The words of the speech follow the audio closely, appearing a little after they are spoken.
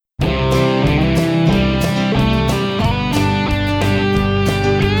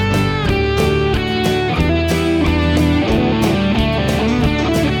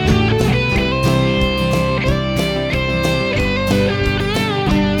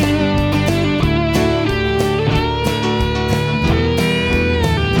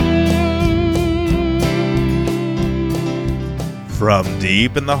From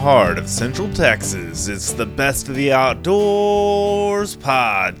deep in the heart of Central Texas, it's the Best of the Outdoors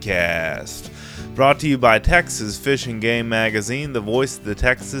podcast. Brought to you by Texas Fish and Game Magazine, the voice of the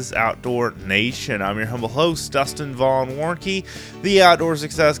Texas outdoor nation. I'm your humble host, Dustin Vaughn Warnke, the Outdoor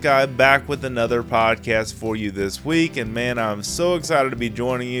Success Guy, back with another podcast for you this week. And man, I'm so excited to be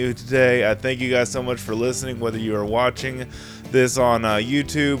joining you today. I thank you guys so much for listening, whether you are watching this on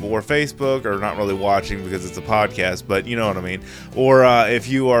YouTube or Facebook, or not really watching because it's a podcast, but you know what I mean. Or if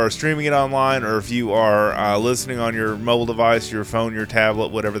you are streaming it online, or if you are listening on your mobile device, your phone, your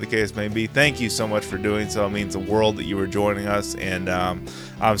tablet, whatever the case may be, thank you so much for doing so. It means the world that you are joining us, and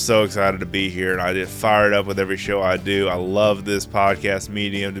I'm so excited to be here, and I get fired up with every show I do. I love this podcast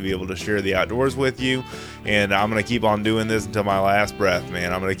medium to be able to share the outdoors with you, and I'm going to keep on doing this until my last breath,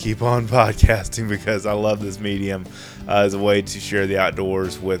 man. I'm going to keep on podcasting because I love this medium as a way to share the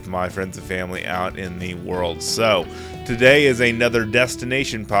outdoors with my friends and family out in the world. So today is another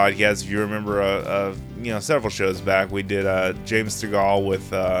destination podcast. If you remember, several shows back, we did James Stegall with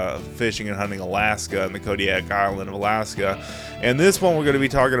fishing and hunting Alaska and the Kodiak Island of Alaska. And this one, we're going to be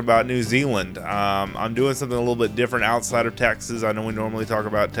talking about New Zealand. I'm doing something a little bit different outside of Texas. I know we normally talk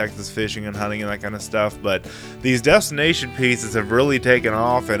about Texas fishing and hunting and that kind of stuff, but these destination pieces have really taken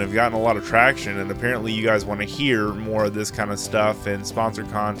off and have gotten a lot of traction. And apparently you guys want to hear more of this kind of stuff and sponsored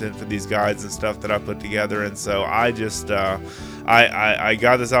content for these guides and stuff that I put together. And so I just I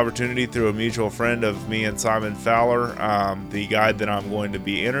got this opportunity through a mutual friend of me and Simon Fowler, the guide that I'm going to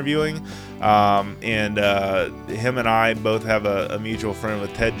be interviewing. And him and I both have a mutual friend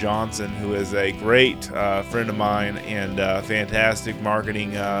with Ted Johnson, who is a great friend of mine and fantastic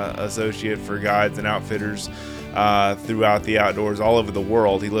marketing associate for guides and outfitters throughout the outdoors all over the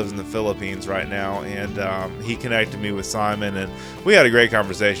world. He lives in the Philippines right now, and he connected me with Simon, and we had a great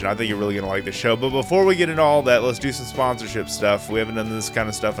conversation. I think you're really going to like the show. But before we get into all that, let's do some sponsorship stuff. We haven't done this kind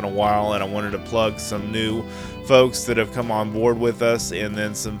of stuff in a while, and I wanted to plug some new folks that have come on board with us, and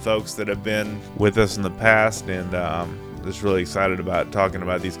then some folks that have been with us in the past, and just really excited about talking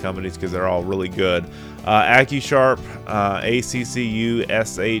about these companies because they're all really good. AccuSharp,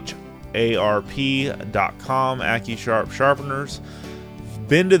 AccuSharp.com, AccuSharp Sharpeners.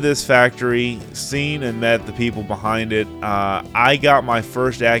 Been to this factory, seen and met the people behind it. I got my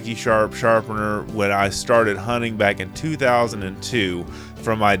first AccuSharp sharpener when I started hunting back in 2002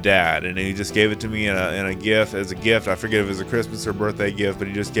 from my dad, and he just gave it to me in a gift, as a gift. I forget if it was a Christmas or birthday gift, but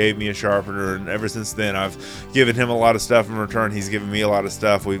he just gave me a sharpener, and ever since then I've given him a lot of stuff in return. He's given me a lot of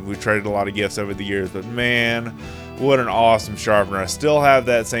stuff. We've traded a lot of gifts over the years, but man, what an awesome sharpener. I still have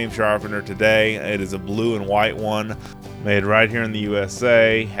that same sharpener today. It is a blue and white one, made right here in the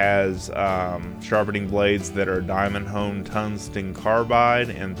USA, has sharpening blades that are diamond honed tungsten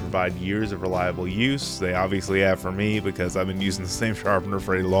carbide and provide years of reliable use. They obviously have for me because I've been using the same sharpener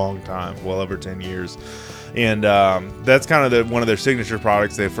for a long time, well over 10 years. And that's kind of one of their signature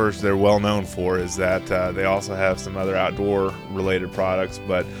products they're well known for, is that they also have some other outdoor related products,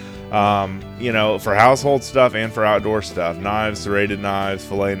 but for household stuff and for outdoor stuff: knives, serrated knives,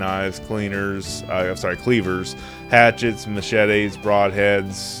 fillet knives, cleavers, hatchets, machetes,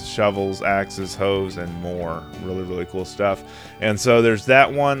 broadheads, shovels, axes, hoes, and more. Really, really cool stuff. And so there's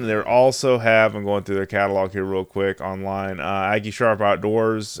that one. They also have, I'm going through their catalog here real quick online, AccuSharp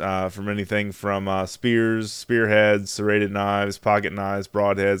Outdoors, from anything from spears, spearheads, serrated knives, pocket knives,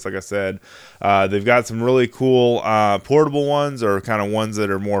 broadheads. Like I said, they've got some really cool portable ones, or kind of ones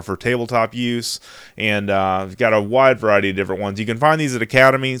that are more for tabletop use, and we've got a wide variety of different ones. You can find these at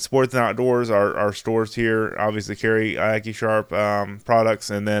Academy Sports and Outdoors. Our stores here obviously carry AccuSharp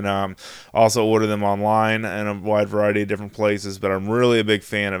products, and then also order them online in a wide variety of different places. But I'm really a big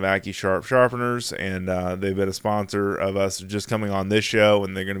fan of AccuSharp sharpeners, and they've been a sponsor of us just coming on this show,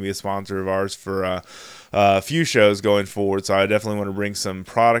 and they're going to be a sponsor of ours for a few shows going forward. So I definitely want to bring some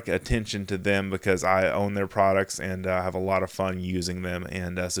product attention to them because I own their products and have a lot of fun using them.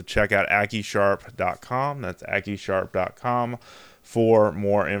 And so check out AccuSharp.com. That's AccuSharp.com for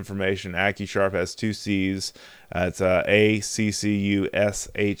more information. AccuSharp has two C's. It's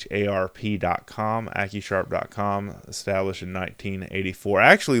AccuSharp.com, AccuSharp.com, established in 1984.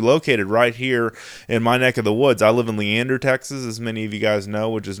 Actually located right here in my neck of the woods. I live in Leander, Texas, as many of you guys know,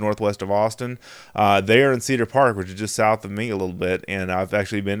 which is northwest of Austin. They are in Cedar Park, which is just south of me a little bit, and I've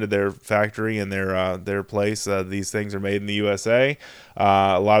actually been to their factory and their place. These things are made in the USA.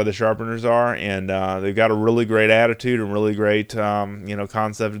 A lot of the sharpeners are, and they've got a really great attitude and really great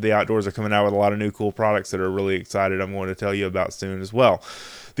concept of the outdoors. They're coming out with a lot of new cool products that are really excited I'm going to tell you about soon as well.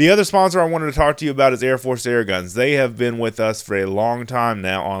 The other sponsor I wanted to talk to you about is Air Force Air Guns. They have been with us for a long time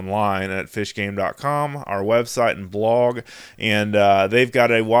now online at fishgame.com, our website and blog, and they've got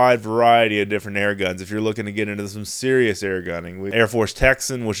a wide variety of different air guns. If you're looking to get into some serious air gunning, Air Force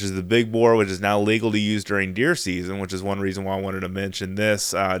Texan, which is the big bore, which is now legal to use during deer season, which is one reason why I wanted to mention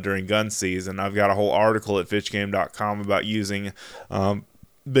this during gun season. I've got a whole article at fishgame.com about using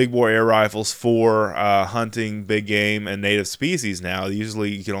big bore air rifles for hunting big game and native species. Now usually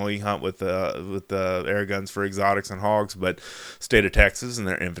you can only hunt with the air guns for exotics and hogs, but state of Texas and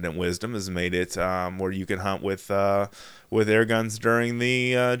their infinite wisdom has made it where you can hunt with air guns during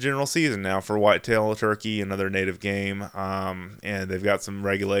the general season now for whitetail, turkey, and other native game. And they've got some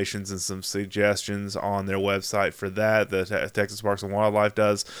regulations and some suggestions on their website for that. The Texas Parks and Wildlife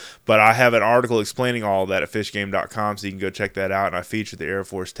does. But I have an article explaining all of that at fishgame.com, so you can go check that out. And I featured the Air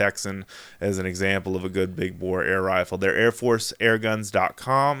Force Texan as an example of a good big bore air rifle. They're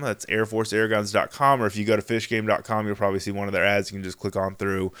airforceairguns.com. That's airforceairguns.com. Or if you go to fishgame.com, you'll probably see one of their ads. You can just click on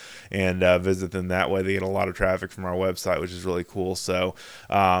through and visit them that way. They get a lot of traffic from our website, which is really cool. So,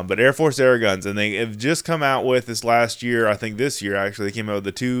 but Air Force Air Guns, and they have just come out with this last year, I think this year actually, they came out with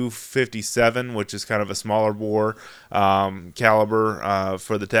the 257, which is kind of a smaller bore caliber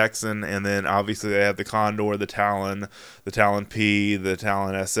for the Texan, and then obviously they have the Condor, the Talon P, the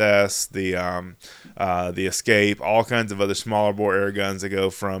Talon SS, the Escape, all kinds of other smaller bore air guns that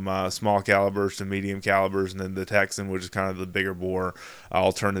go from small calibers to medium calibers, and then the Texan, which is kind of the bigger bore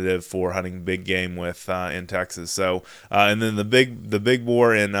alternative for hunting big game with in Texas. So and then the big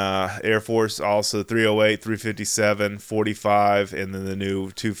bore in Air Force, also 308, 357, 45, and then the new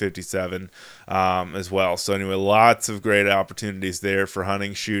 257 as well. So anyway, lots of great opportunities there for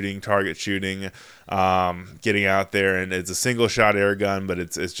hunting, shooting, target shooting, getting out there. And it's a single shot air gun, but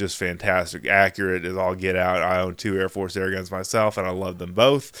it's just fantastic, accurate as all get out. I own 2 Air Force air guns myself, and I love them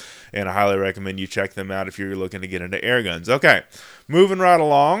both, and I highly recommend you check them out if you're looking to get into air guns. Okay, moving right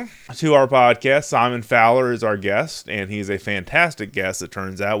along to our podcast. Simon Fowler is our guest, and he's a fantastic guest, it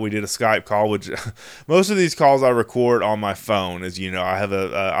turns out. We did a Skype call, which most of these calls I record on my phone. As you know, I have a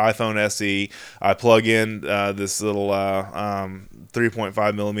iPhone SE. I plug in this little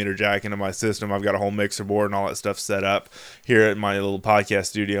 3.5 millimeter jack into my system. I've got a whole mixer board and all that stuff set up here at my little podcast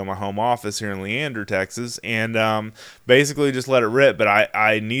studio, my home office here in Leander, Texas, and basically just let it rip. But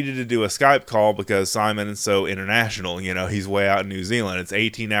I needed to do a Skype call because Simon is so international. You know, he's way out in New Zealand. It's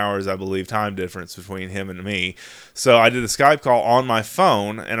 18 hours, I believe, time difference between him and me. So I did a Skype call on my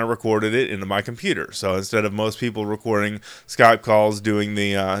phone, and I recorded it into my computer. So instead of most people recording Skype calls, doing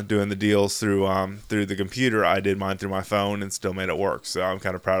the deals through the computer, I did mine through my phone and still made it work. So I'm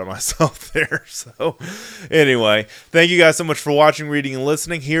kind of proud of myself there. So anyway, thank you guys so much for watching, reading, and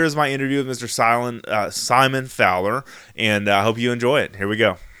listening. Here is my interview with Mr. Simon Fowler, and I hope you enjoy it. Here we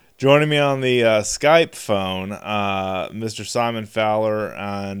go. Joining me on the Skype phone, Mr. Simon Fowler,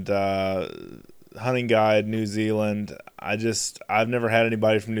 and hunting guide, New Zealand. I've never had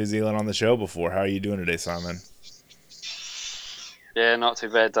anybody from New Zealand on the show before. How are you doing today, Simon? Yeah, not too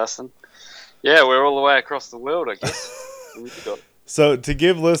bad, Dustin. Yeah, we're all the way across the world, I guess. So to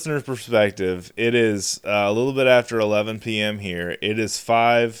give listeners perspective, it is a little bit after 11 p.m. here. It is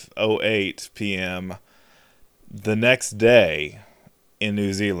 5:08 p.m. the next day in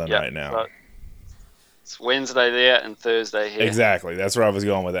New Zealand right now. Right. It's Wednesday there and Thursday here. Exactly. That's where I was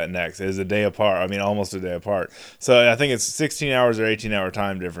going with that next. It is a day apart. I mean, almost a day apart. So I think it's 16 hours or 18-hour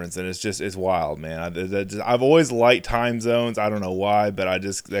time difference, and it's wild, man. I've always liked time zones. I don't know why, but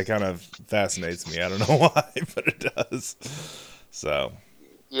that kind of fascinates me. I don't know why, but it does. So.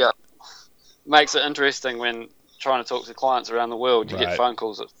 Yeah. Makes it interesting when trying to talk to clients around the world. You get phone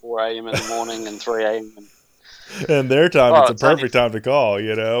calls at 4 a.m. in the morning and 3 a.m. And their time, it's a perfect time to call,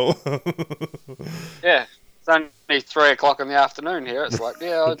 you know? Yeah. It's only 3 o'clock in the afternoon here. It's like,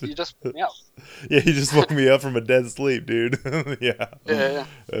 yeah, you just woke me up. Yeah, you just woke me up from a dead sleep, dude. Yeah.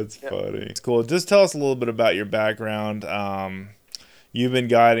 That's funny. It's cool. Just tell us a little bit about your background. You've been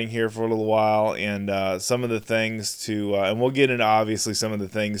guiding here for a little while, and some of the things to, and we'll get into obviously some of the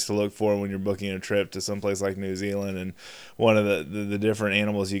things to look for when you're booking a trip to someplace like New Zealand and one of the different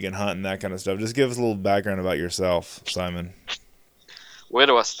animals you can hunt and that kind of stuff. Just give us a little background about yourself, Simon. Where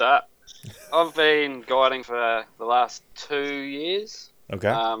do I start? I've been guiding for the last 2 years.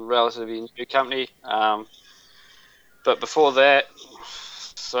 Okay. Relatively new company. But before that,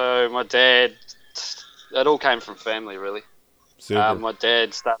 so my dad, it all came from family, really. Super. My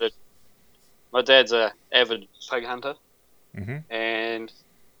dad's a avid pig hunter, mm-hmm. and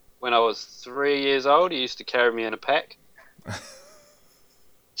when I was 3 years old, he used to carry me in a pack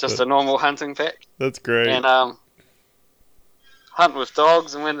just a normal hunting pack. That's great. And hunt with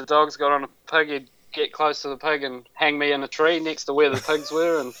dogs, and when the dogs got on a pig, he'd get close to the pig and hang me in a tree next to where the pigs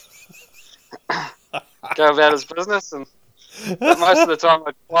were and go about his business. But most of the time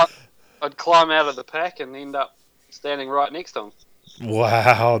I'd climb out of the pack and end up standing right next to him.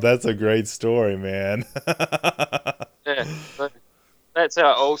 Wow, that's a great story, man. Yeah, so that's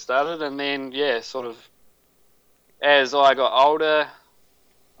how it all started. And then, yeah, sort of as I got older,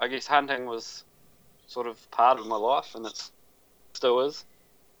 I guess hunting was sort of part of my life, and it still is.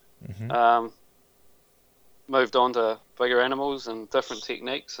 Mm-hmm. Moved on to bigger animals and different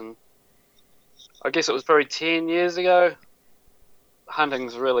techniques, and I guess it was probably 10 years ago.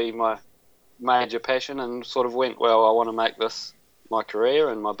 Hunting's really my major passion, and sort of went, well, I want to make this my career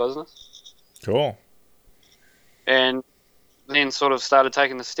and my business. Cool. And then sort of started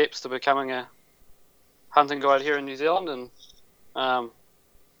taking the steps to becoming a hunting guide here in New Zealand, and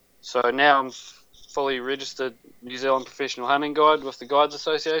so now I'm fully registered New Zealand professional hunting guide with the Guides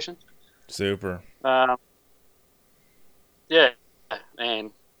Association. Super. Yeah,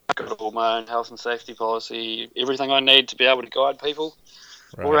 and I've got all my own health and safety policy, everything I need to be able to guide people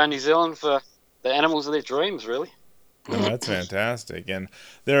all around New Zealand for the animals of their dreams, really. No, that's fantastic. And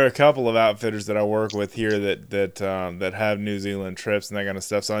there are a couple of outfitters that I work with here that have New Zealand trips and that kind of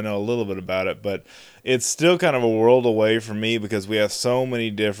stuff, so I know a little bit about it, but it's still kind of a world away from me because we have so many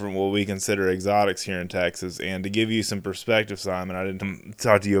different what we consider exotics here in Texas. And to give you some perspective, Simon, I didn't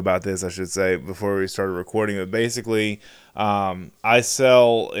talk to you about this, I should say, before we started recording, but basically I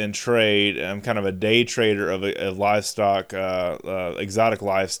sell and trade. I'm kind of a day trader of livestock, exotic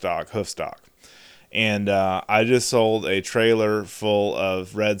livestock, hoof stock. And I just sold a trailer full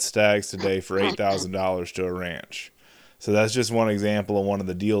of red stags today for $8,000 to a ranch. So that's just one example of one of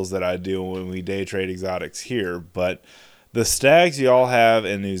the deals that I do when we day trade exotics here. But the stags y'all have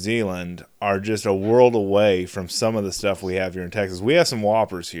in New Zealand are just a world away from some of the stuff we have here in Texas. We have some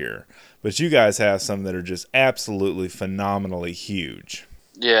whoppers here, but you guys have some that are just absolutely phenomenally huge.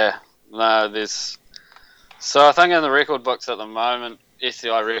 Yeah, no, there's... So I think in the record books at the moment,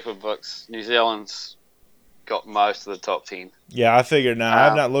 SCI record books, New Zealand's got most of the top 10. Yeah, I figured. Now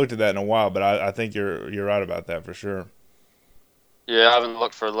I've not looked at that in a while, but I think you're right about that for sure. Yeah, I haven't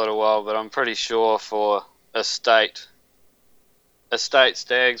looked for a little while, but I'm pretty sure for estate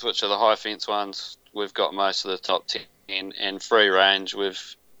stags, which are the high fence ones, we've got most of the top 10, and free range,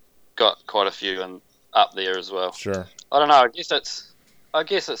 we've got quite a few and up there as well. Sure. I don't know. I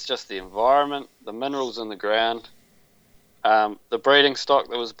guess it's just the environment, the minerals in the ground. The breeding stock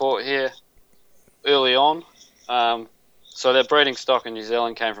that was bought here early on. So that breeding stock in New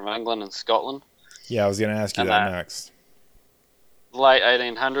Zealand came from England and Scotland. Yeah, I was going to ask you that next. Late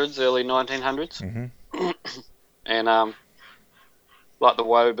 1800s, early 1900s. Mm-hmm. And like the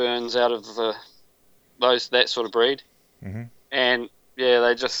Woburns out of that sort of breed. Mm-hmm. And yeah,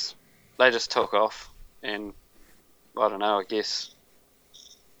 they just took off. And I don't know, I guess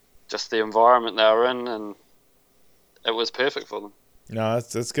just the environment they were in, and it was perfect for them. No,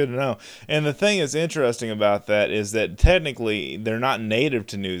 that's good to know. And the thing that's interesting about that is that technically they're not native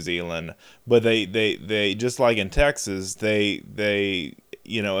to New Zealand, but they just like in Texas, they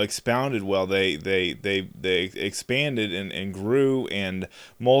expounded well. They expanded and grew and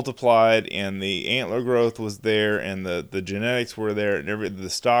multiplied, and the antler growth was there, and the genetics were there, and the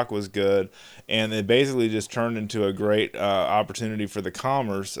stock was good, and it basically just turned into a great opportunity for the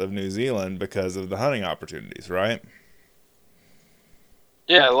commerce of New Zealand because of the hunting opportunities, right?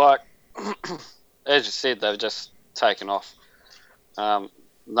 Yeah, like as you said, they've just taken off.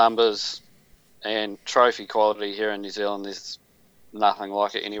 Numbers and trophy quality here in New Zealand, there's nothing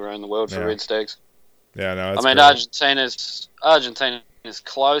like it anywhere in the world for red stags. Yeah, no, I mean, great. Argentina's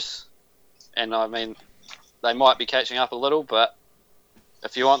close, and I mean, they might be catching up a little, but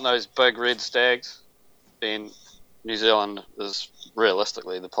if you want those big red stags, then New Zealand is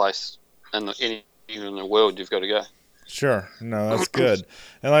realistically the place in the world you've got to go. Sure. No, that's good.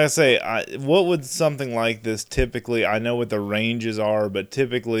 And like I say, what would something like this typically, I know what the ranges are, but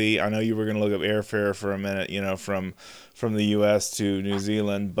typically, I know you were going to look up airfare for a minute, from the U.S. to New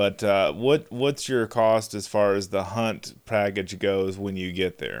Zealand, but what's your cost as far as the hunt package goes when you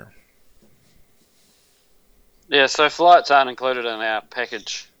get there? Yeah, so flights aren't included in our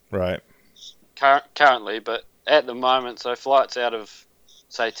package. Right. Currently, but at the moment, so flights out of,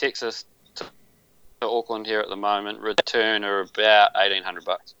 say, Texas to Auckland here at the moment, return are about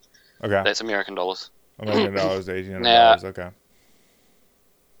 $1,800. Okay. That's American dollars. American dollars, $1,800. Now, okay.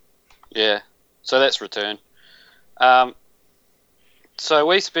 Yeah, so that's return. So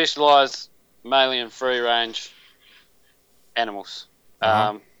we specialise mainly in free range animals.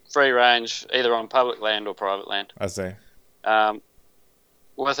 free range, either on public land or private land. I see.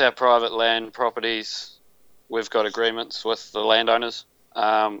 With our private land properties, we've got agreements with the landowners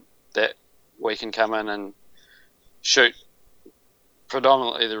that we can come in and shoot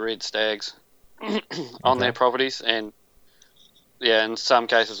predominantly the red stags on their properties, and in some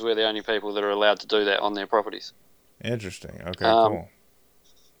cases we're the only people that are allowed to do that on their properties. Interesting. Okay, cool.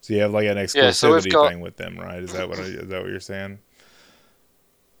 So you have like an exclusivity thing with them, right? Is that what you're saying?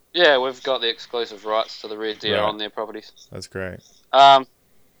 Yeah, we've got the exclusive rights to the red deer on their properties. That's great.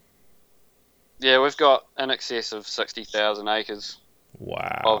 Yeah, we've got in excess of 60,000 acres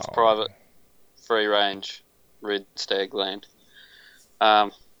of private free-range red stag land. Yeah,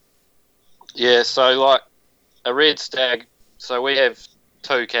 so like a red stag, so we have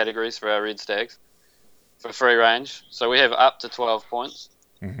 2 categories for our red stags for free range. So we have up to 12 points,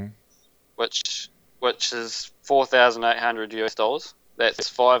 which is $4,800 US. That's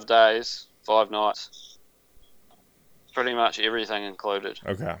 5 days, 5 nights, pretty much everything included.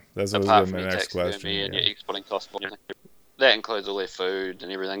 Okay, that's apart from your taxidermy and your exporting costs. That includes all their food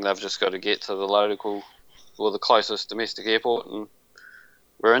and everything. They've just got to get to the local or the closest domestic airport, and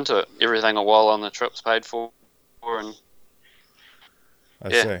we're into it. Everything while on the trip's paid for, and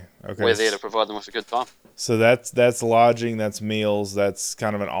I see. Okay, we're there to provide them with a good time. So that's lodging, that's meals, that's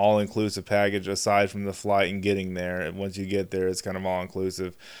kind of an all-inclusive package aside from the flight and getting there. And once you get there, it's kind of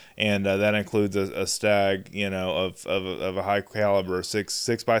all-inclusive, and that includes a stag, of a high caliber,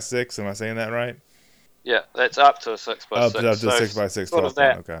 6x6. Am I saying that right? Yeah, that's up to a 6x6. Up to 6x6, 12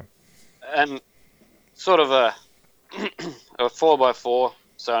 that. Okay. And sort of a 4x4,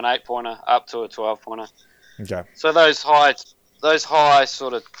 so an 8-pointer up to a 12-pointer. Okay. So those high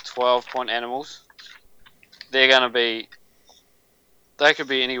sort of 12-point animals, they could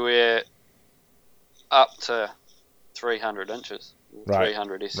be anywhere up to 300 inches. Right.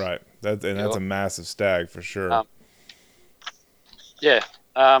 300 S. Right. That's a massive stag for sure. Yeah.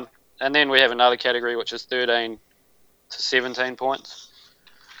 And then we have another category which is 13 to 17 points.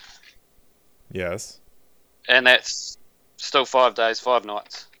 Yes. And that's still 5 days, 5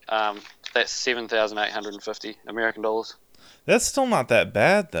 nights. That's 7,850 American dollars. That's still not that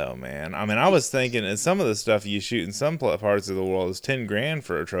bad though, man. I mean, I was thinking, and some of the stuff you shoot in some parts of the world is $10,000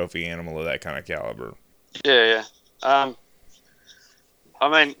 for a trophy animal of that kind of caliber. Yeah. I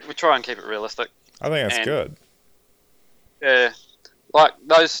mean, we try and keep it realistic. I think that's good. Yeah, like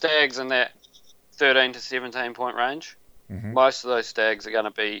those stags in that 13 to 17 point range, most of those stags are going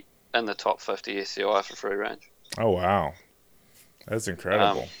to be in the top 50 SCI for free range. Oh wow, that's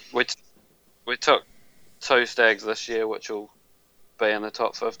incredible. We took 2 stags this year, which will be in the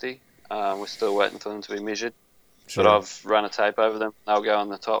top 50. We're still waiting for them to be measured, but I've run a tape over them. They'll go in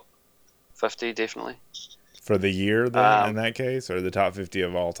the top 50 definitely. For the year, then, in that case, or the top 50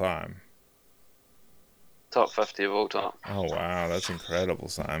 of all time? Top 50 of all time. Oh wow, that's incredible,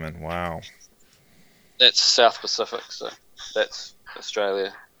 Simon. Wow. That's South Pacific, so that's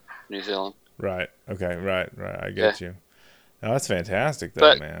Australia, New Zealand. Right. Okay. Right. I get you. No, that's fantastic,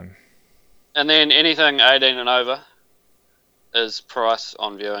 though, man. And then anything 18 and over is price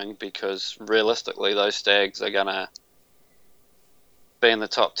on viewing, because realistically those stags are going to be in the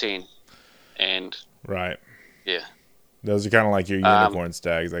top 10. And right. Yeah. Those are kind of like your unicorn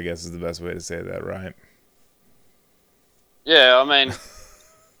stags, I guess is the best way to say that, right? Yeah, I mean,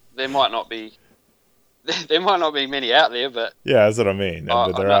 there might not be many out there, but yeah, that's what I mean.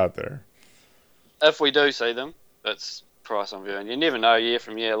 But they're out there. If we do see them, it's price on viewing. You never know year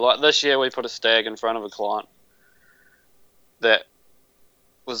from year. Like this year, we put a stag in front of a client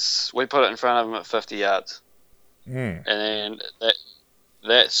we put it in front of him at 50 yards, and then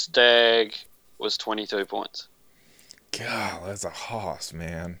that stag was 22 points. God, that's a hoss,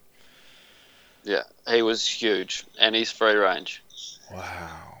 man. Yeah, he was huge, and he's free range.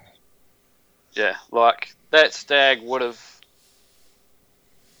 Wow. Yeah, like that stag would have,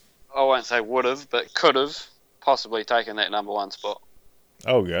 I won't say would have, but could have possibly taken that number 1 spot.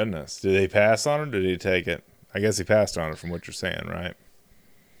 Oh, goodness. Did he pass on it, or did he take it? I guess he passed on it from what you're saying, right?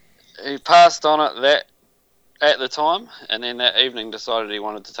 He passed on it at the time, and then that evening decided he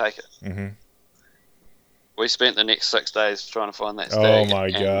wanted to take it. Mm-hmm. We spent the next 6 days trying to find that stag. Oh, my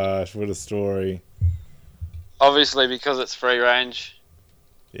gosh. What a story. Obviously, because it's free range,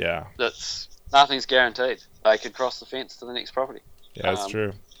 yeah, nothing's guaranteed. They could cross the fence to the next property. Yeah, that's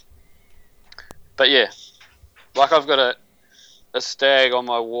true. But yeah, like I've got a stag on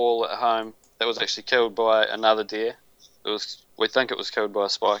my wall at home that was actually killed by another deer. We think it was killed by a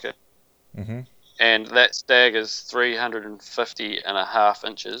spiker. Mm-hmm. And that stag is 350.5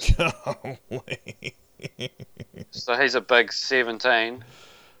 inches. Golly. So he's a big 17.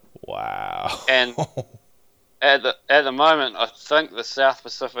 Wow. And at the moment, I think the South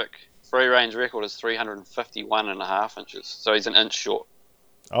Pacific free range record is 351.5 inches. So he's an inch short.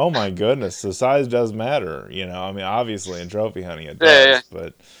 Oh my goodness. So size does matter, you know. I mean, obviously in trophy hunting it Yeah, yeah. does,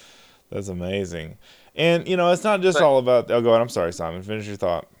 but that's amazing. And you know, it's not just But all about. Oh, go on. I'm sorry, Simon. Finish your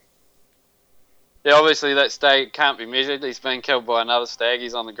thought. yeah, obviously that stag can't be measured. He's been killed by another stag.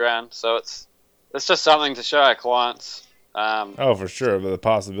 He's on the ground, so it's just something to show our clients, Oh, for sure. But the to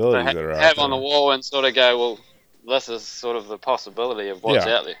possibilities that are out have on the there. wall and sort of go, well, this is sort of the possibility of what's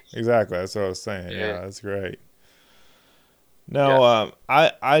Yeah, out there. exactly. That's what I was saying. Yeah, Yeah, that's great. yeah, No,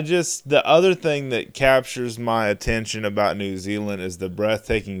 I just the other thing that captures my attention about New Zealand is the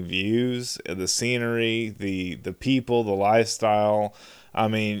breathtaking views, the scenery, the people, the lifestyle. I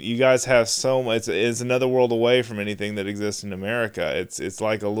mean, you guys have so much. It's another world away from anything that exists in America. It's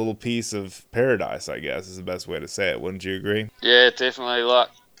like a little piece of paradise, I guess, is the best way to say it. Wouldn't you agree? yeah, definitely. Like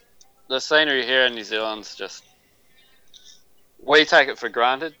the scenery here in New Zealand's just we take it for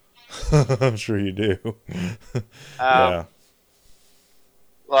granted. I'm sure you do. Um, Yeah,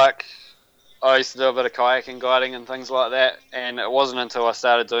 like I used to do a bit of kayaking guiding and things like that, and it wasn't until I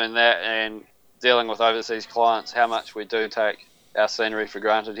started doing that and dealing with overseas clients how much we do take our scenery for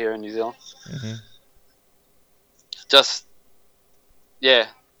granted here in New Zealand. hmm Just yeah,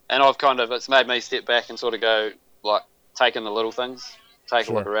 and it's made me step back and sort of go like taking the little things, take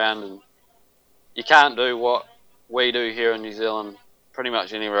a look sure. around, and you can't do what we do here in New Zealand pretty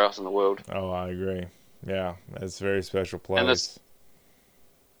much anywhere else in the world. Oh, I agree. Yeah, it's a very special And this place.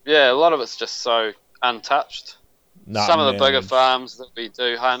 yeah, a lot of it's just so untouched. Not Some of the bigger managed. farms that we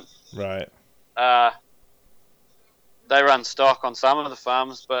do hunt, Right. uh, they run stock on some of the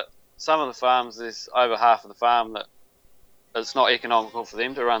farms, but some of the farms there's over half of the farm that it's not economical for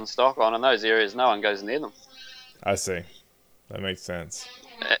them to run stock on. In those areas, no one goes near them. I see. That makes sense.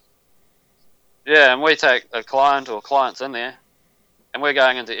 Yeah, and we take a client or clients in there, and we're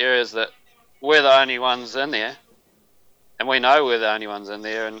going into areas that we're the only ones in there, and we know we're the only ones in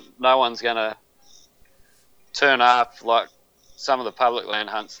there, and no one's going to turn up like some of the public land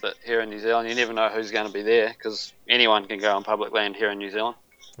hunts that here in New Zealand. You never know who's going to be there because anyone can go on public land here in New Zealand.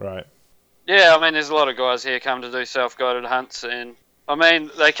 Right. Yeah, I mean, there's a lot of guys here come to do self-guided hunts, and I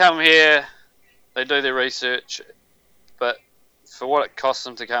mean, they come here, they do their research, but for what it costs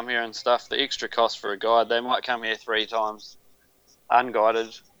them to come here and stuff, the extra cost for a guide, they might come here 3 times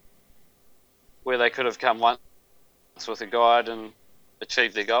unguided, where they could have come once with a guide and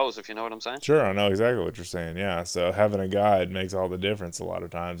achieved their goals, if you know what I'm saying. Sure, I know exactly what you're saying. Yeah, so having a guide makes all the difference a lot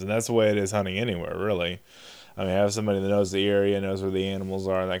of times, and that's the way it is hunting anywhere, really. I mean, have somebody that knows the area, knows where the animals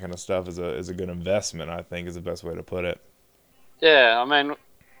are, and that kind of stuff is a good investment. I think is the best way to put it. Yeah, I mean,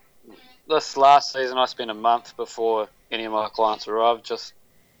 this last season I spent a month before any of my clients arrived, just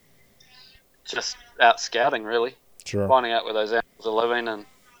out scouting, really, Sure. finding out where those animals are living, and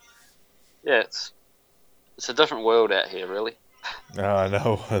yeah, it's a different world out here, really. I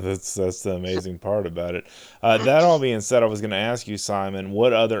know that's the amazing part about it. That all being said, I was going to ask you, Simon,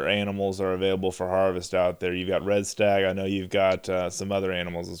 what other animals are available for harvest out there? You've got red stag. I know you've got some other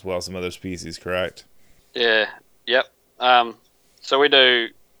animals as well, some other species, correct? Yeah, yep. So we do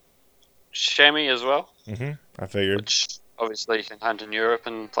chamois as well, I figured. which obviously you can hunt in Europe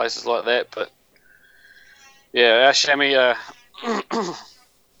and places like that. But yeah, our chamois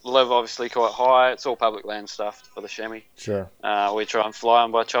live obviously quite high. It's all public land stuff for the chamois. Sure. We try and fly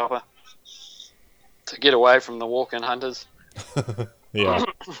them by chopper to get away from the walk-in hunters. Yeah.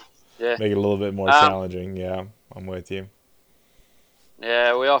 Yeah. Make it a little bit more Um, challenging. Yeah, I'm with you.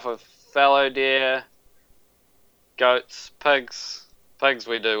 yeah, we offer fallow deer, goats, pigs. Pigs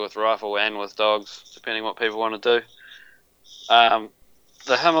we do with rifle and with dogs, depending what people want to do.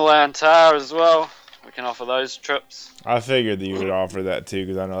 The Himalayan tahr as well. We can offer those trips. I figured that you would offer that too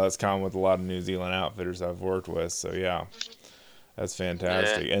because I know that's common with a lot of New Zealand outfitters I've worked with. So yeah, that's Yeah,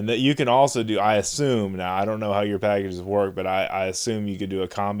 fantastic. And that you can also do. I assume now I don't know how your packages work, but I assume you could do a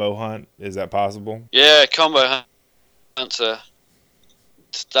combo hunt. Is that possible? yeah. Combo hunts are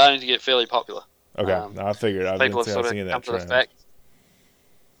starting to get fairly popular. Okay, Um, no, I figured people have I've sort of seen come that to the trend. fact.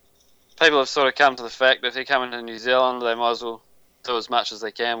 People have sort of come to the fact that if they're coming to New Zealand, they might as well do as much as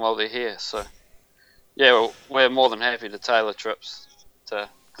they can while they're here. So yeah, well, we're more than happy to tailor trips to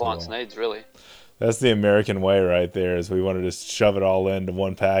clients' Cool. needs, really. That's the American way right there. Is we want to just shove it all into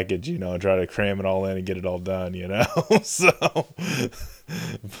one package, and try to cram it all in and get it all done. So,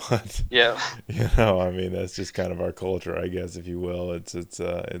 but Yeah, I mean, that's just kind of our culture, I guess, if you will. It's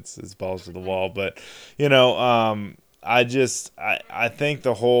balls to the wall. But I think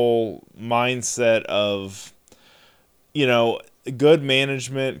the whole mindset of good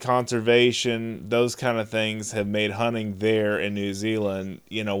management, conservation, those kind of things have made hunting there in New Zealand,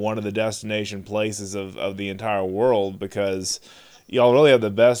 one of the destination places of the entire world, because y'all really have the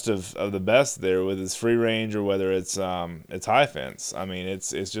best of the best there, whether it's free range or whether it's high fence. I mean,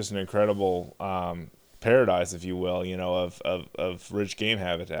 it's just an incredible paradise, if you will, of rich game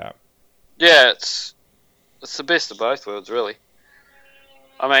habitat. Yeah, it's the best of both worlds, really.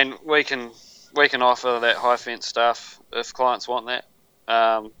 I mean, we can offer that high fence stuff if clients want that.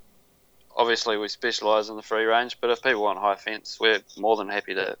 Obviously, we specialise in the free range, but if people want high fence, we're more than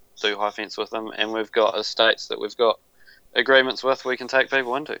happy to do high fence with them. And we've got estates that we've got agreements with we can take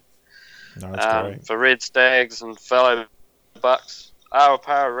people into. No, that's great. For red stags and fallow bucks.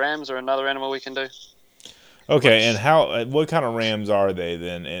 Arapara rams are another animal we can do. Okay, and what kind of rams are they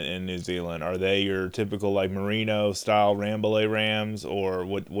then in New Zealand? Are they your typical like merino style Rambouillet rams, or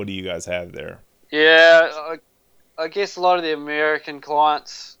what do you guys have there? Yeah, I guess a lot of the American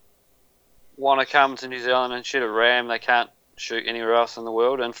clients want to come to New Zealand and shoot a ram. They can't shoot anywhere else in the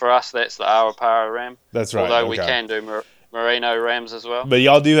world, and for us, that's the Arapara ram. That's right. Although okay. we can do merino rams as well. But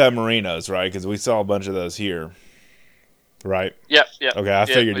y'all do have merinos, right? Because we saw a bunch of those here. Right. Yep. Okay, I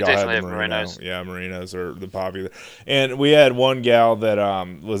figured we y'all had definitely the have merino. merinos. Yeah, merinos are the popular. And we had one gal that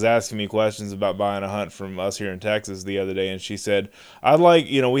was asking me questions about buying a hunt from us here in Texas the other day, and she said, "I'd like,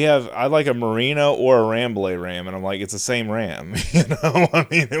 I'd like a merino or a Rambouillet ram," and I'm like, "It's the same ram." I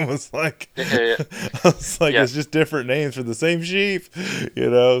mean, it was like, Yeah. I was like, it's just different names for the same sheep,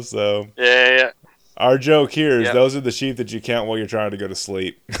 So Yeah. our joke here is Yeah. those are the sheep that you count while you're trying to go to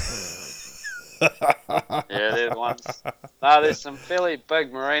sleep. Yeah, they're the ones. No, there's some fairly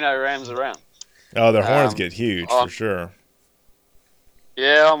big merino rams around. Oh, their horns get huge for sure.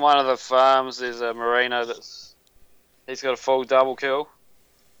 Yeah, on one of the farms, there's a merino he's got a full double kill.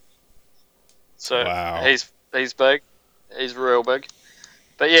 So wow. he's big, he's real big.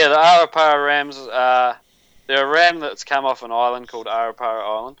 But yeah, the Arapara rams, they're a ram that's come off an island called Arapara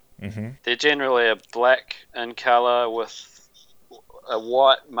Island. Mm-hmm. They're generally a black in colour with a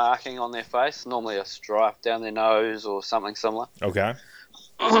white marking on their face, normally a stripe down their nose or something similar. Okay.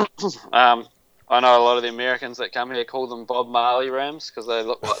 I know a lot of the Americans that come here call them Bob Marley rams because they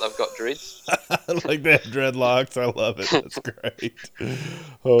look like they've got dreads. Like they have dreadlocks. I love it. That's great.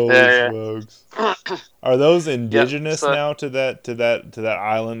 Holy smokes! Are those indigenous now to that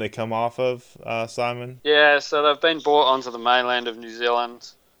island they come off of, Simon? Yeah, so they've been brought onto the mainland of New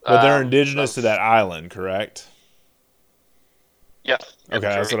Zealand. But they're indigenous to that island, correct? Yeah. Okay,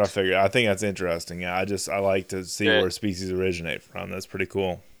 that's what I figured. I think that's interesting. Yeah, I like to see where species originate from. That's pretty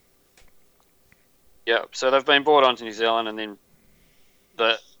cool. Yeah, so they've been brought onto New Zealand, and then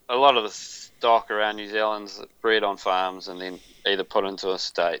a lot of the stock around New Zealand's bred on farms and then either put into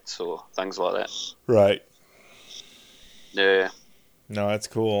estates or things like that. Right. Yeah. No, that's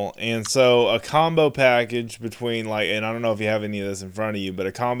cool. And so a combo package between and I don't know if you have any of this in front of you, but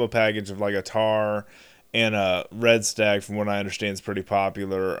a combo package of like a tar and a red stag, from what I understand, is pretty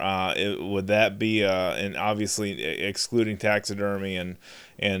popular. Would that be, and obviously excluding taxidermy and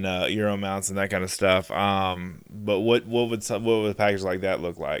Euro mounts and that kind of stuff. But what would a package like that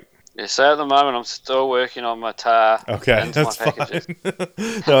look like? Yeah, so at the moment I'm still working on my tar. Okay, that's fine.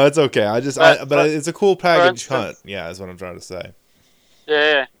 No, it's okay. But it's a cool package hunt. Yeah, is what I'm trying to say.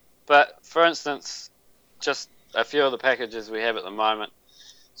 Yeah, but for instance, just a few of the packages we have at the moment.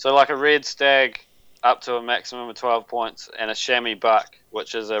 So like a red stag up to a maximum of 12 points, and a chamois buck,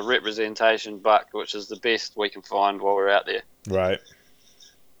 which is a representation buck, which is the best we can find while we're out there. Right.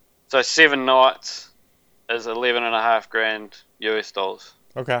 So 7 nights is $11,500 US dollars.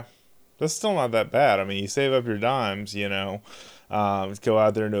 Okay. That's still not that bad. I mean, you save up your dimes, go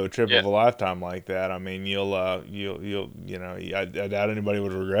out there and do a trip of a lifetime like that. I mean, I doubt anybody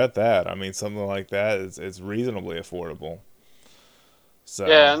would regret that. I mean, something like that it's reasonably affordable. So.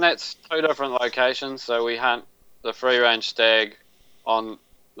 Yeah, and that's 2 different locations. So we hunt the free range stag on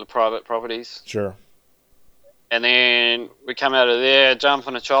the private properties. Sure. And then we come out of there, jump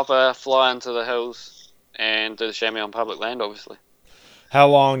on a chopper, fly into the hills, and do the chamois on public land, obviously. How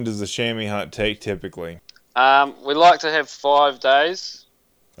long does the chamois hunt take typically? We like to have 5 days.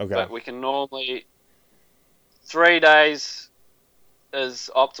 Okay. But we can normally 3 days is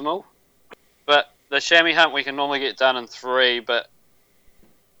optimal. But the chamois hunt we can normally get done in 3, but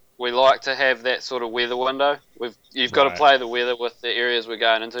we like to have that sort of weather window. You've got to play the weather with the areas we're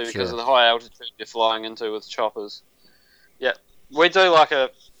going into because of the high altitude you're flying into with choppers. Yeah, we do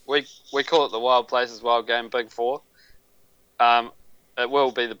we call it the Wild Places Wild Game Big 4. It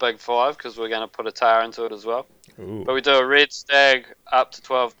will be the Big 5 because we're going to put a tar into it as well. Ooh. But we do a red stag up to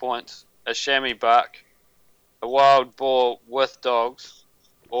 12 points, a chamois buck, a wild boar with dogs,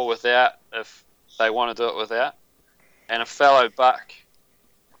 or without, if they want to do it without, and a fallow buck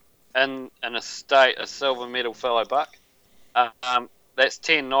in a state, a silver medal fallow buck. That's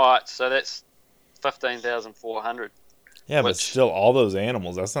 10 nights, so that's 15,400. Yeah, but Which, still, all those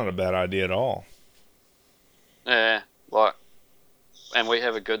animals, that's not a bad idea at all. yeah, like, and we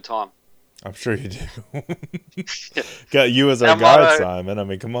have a good time. I'm sure you do. Got you as our Our guide, motto, Simon. I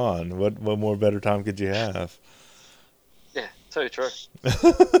mean, come on. What more better time could you have? yeah, too true.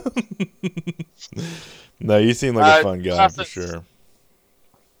 No, you seem like a No, fun guy for sure.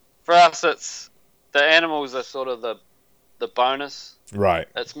 for us, it's the animals are sort of the bonus. Right.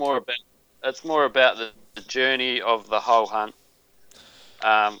 It's more about the journey of the whole hunt.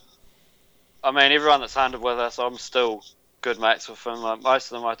 I mean, everyone that's hunted with us, I'm still good mates with them. Like,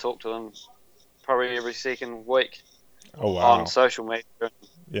 most of them, I talk to them probably every second week Oh, on wow. social media and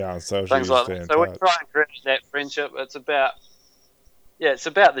Yeah, on social, things you like stay that. in So we touch. try and create that friendship. It's about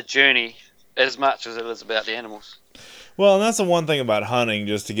the journey as much as it is about the animals. Well, and that's the one thing about hunting,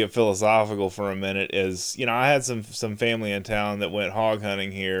 just to get philosophical for a minute, is, I had some family in town that went hog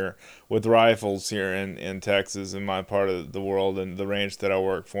hunting here with rifles here in Texas, in my part of the world, and the ranch that I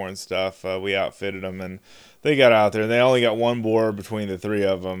work for and stuff. We outfitted them, and they got out there, and they only got one boar between the three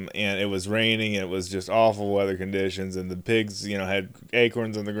of them, and it was raining, and it was just awful weather conditions, and the pigs, had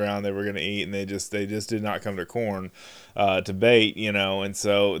acorns on the ground they were going to eat, and they just did not come to corn to bait, and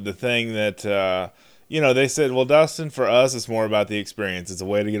so the thing that they said, well, Dustin, for us, it's more about the experience. It's a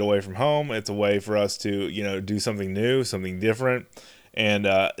way to get away from home. It's a way for us to, do something new, something different. And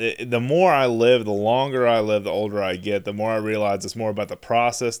the more I live, the longer I live, the older I get, the more I realize it's more about the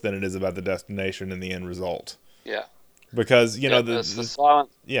process than it is about the destination and the end result. Yeah. Because, Yeah, it's the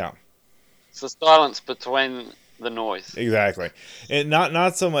silence. Yeah. It's the silence between the noise. Exactly, and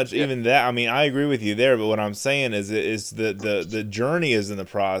not so much Yeah. even that. I mean, I agree with you there, but what I'm saying is the journey is in the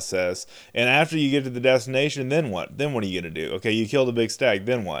process, and after you get to the destination, then what? Then what are you gonna do? Okay, you killed a big stag.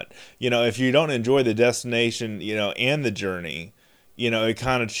 Then what? If you don't enjoy the destination, and the journey, it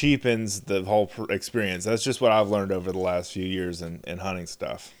kind of cheapens the whole experience. That's just what I've learned over the last few years in hunting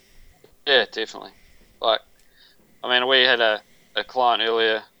stuff. Yeah, definitely. Like, I mean, we had a client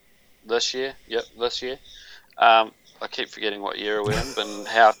earlier this year. Yep, this year. I keep forgetting what year we're in, and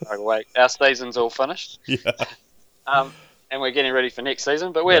how far away. Our season's all finished. Yeah. And we're getting ready for next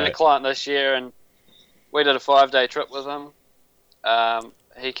season. But we had a Right. client this year, and we did a 5-day trip with him.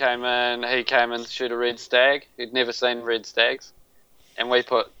 He came in to shoot a red stag. He'd never seen red stags. And we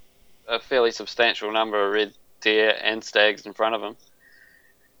put a fairly substantial number of red deer and stags in front of him.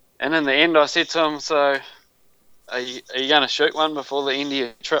 And in the end, I said to him, so are you going to shoot one before the end of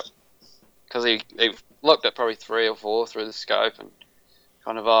your trip? Because he looked at probably 3 or 4 through the scope and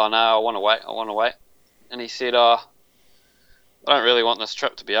kind of, oh no, I want to wait. And he said, oh, I don't really want this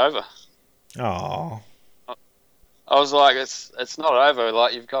trip to be over. Aww. I was like, it's not over.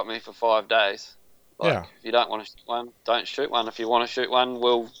 Like, you've got me for 5 days. Like, Yeah. if you don't want to shoot one, don't shoot one. If you want to shoot one,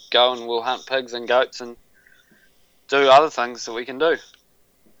 we'll go and we'll hunt pigs and goats and do other things that we can do.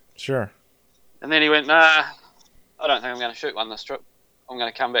 Sure. And then he went, nah, I don't think I'm going to shoot one this trip. I'm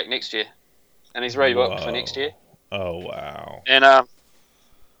going to come back next year. And he's rebooked for next year. Oh, wow. And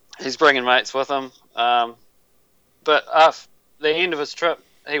he's bringing mates with him. But the end of his trip,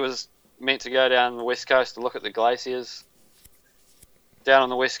 he was meant to go down the west coast to look at the glaciers. Down on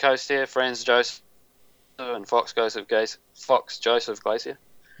the west coast here, Franz Josef and Fox Joseph Glacier.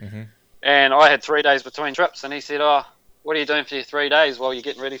 Mm-hmm. And I had 3 days between trips, and he said, oh, what are you doing for your 3 days while you're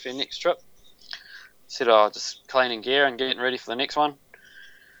getting ready for your next trip? I said, oh, just cleaning gear and getting ready for the next one.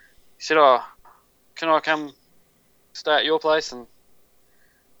 He said, oh, can I come stay at your place, and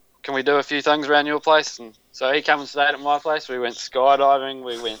can we do a few things around your place? And so he came and stayed at my place. We went skydiving,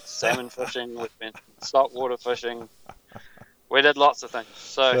 we went salmon fishing, we went saltwater fishing. We did lots of things.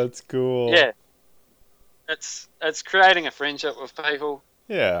 So That's cool. yeah, it's creating a friendship with people.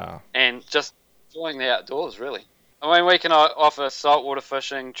 Yeah. And just enjoying the outdoors, really. I mean, we can offer saltwater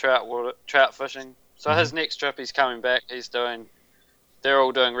fishing, trout fishing. So his next trip, he's coming back. They're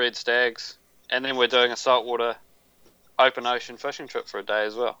all doing red stags, and then we're doing a saltwater open ocean fishing trip for a day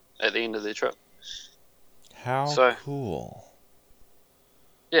as well at the end of their trip. How cool.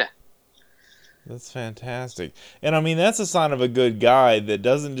 Yeah. That's fantastic. And I mean, that's a sign of a good guide that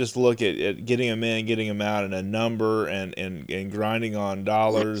doesn't just look at getting them in, getting them out, and a number and grinding on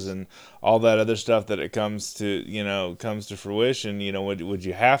dollars and all that other stuff that it comes to fruition. What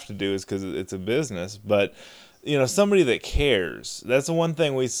you have to do is because it's a business. But, somebody that cares. That's the one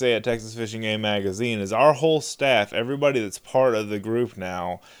thing we say at Texas Fishing Game Magazine is our whole staff, everybody that's part of the group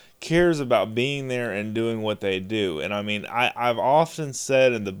now, cares about being there and doing what they do. And I mean, I've often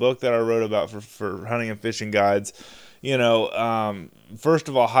said in the book that I wrote about for hunting and fishing guides, first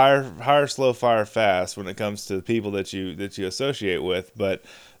of all, hire slow, fire fast when it comes to the people that you associate with. But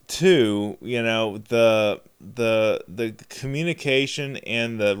two, the communication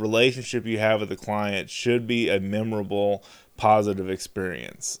and the relationship you have with the client should be a memorable, positive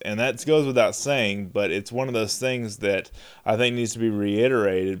experience. And that goes without saying, but it's one of those things that I think needs to be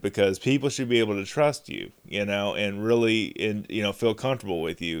reiterated, because people should be able to trust you, and really, feel comfortable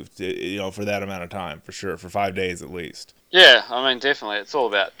with you, for that amount of time, for sure, for 5 days at least. Yeah, I mean, definitely. It's all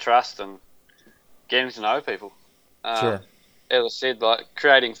about trust and getting to know people. Sure. As I said, like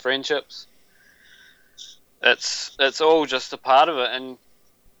creating friendships. It's all just a part of it. And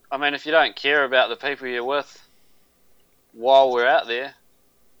I mean, if you don't care about the people you're with while we're out there,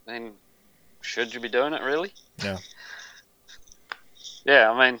 then should you be doing it really? Yeah.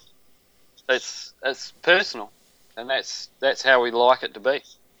 Yeah, I mean, it's personal, and that's how we like it to be.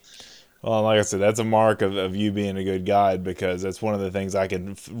 Well, like I said, that's a mark of you being a good guide, because that's one of the things I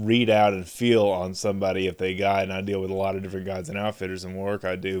can read out and feel on somebody if they guide. And I deal with a lot of different guides and outfitters and work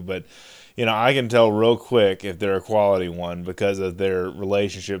I do. But, I can tell real quick if they're a quality one because of their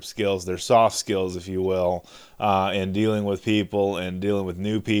relationship skills, their soft skills, if you will, in dealing with people and dealing with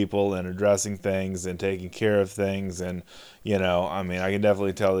new people and addressing things and taking care of things. And, I mean, I can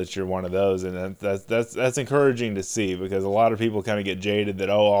definitely tell that you're one of those. And that's encouraging to see, because a lot of people kind of get jaded that,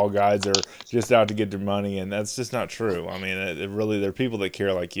 all guides are just out to get their money. And that's just not true. I mean, it really, they're people that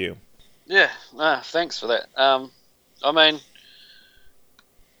care like you. Yeah, no, thanks for that. I mean,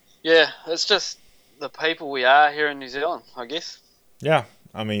 yeah, it's just the people we are here in New Zealand, I guess. Yeah,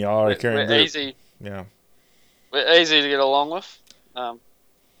 I mean, y'all are a caring We're group. easy. Yeah. We're easy to get along with.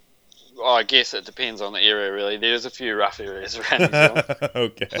 I guess it depends on the area, really. There's a few rough areas around New Zealand.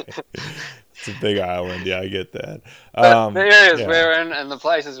 Okay. It's a big island. Yeah, I get that. But the areas yeah. we're in and the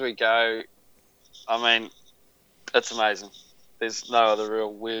places we go, I mean, it's amazing. There's no other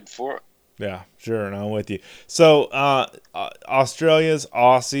real word for it. Yeah, sure, and I'm with you. So, Australia's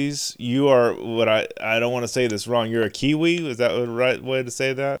Aussies, you are what I don't want to say this wrong. You're a Kiwi. Is that the right way to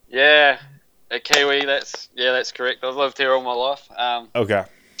say that? Yeah, a Kiwi. That's correct. I've lived here all my life. Okay.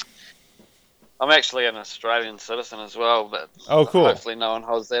 I'm actually an Australian citizen as well, but Oh, cool. hopefully no one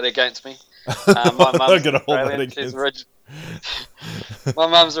holds that against me. My mum's Australian. My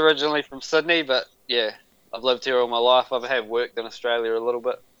mum's originally from Sydney, but yeah, I've lived here all my life. I have worked in Australia a little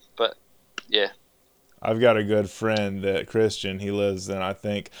bit, but yeah. I've got a good friend, Christian. He lives in, I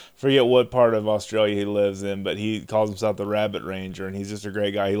forget what part of Australia he lives in, but he calls himself the Rabbit Ranger, and he's just a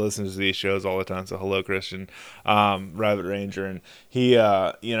great guy. He listens to these shows all the time. So hello, Christian, Rabbit Ranger, and he,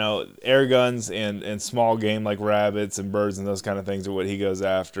 air guns and small game like rabbits and birds and those kind of things are what he goes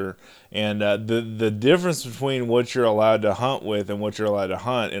after. And the difference between what you're allowed to hunt with and what you're allowed to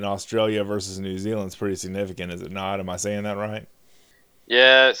hunt in Australia versus New Zealand is pretty significant, is it not? Am I saying that right?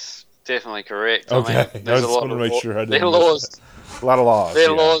 Yeah, it's definitely correct. Okay, I mean, there's I just want to make sure I didn't. A lot of laws.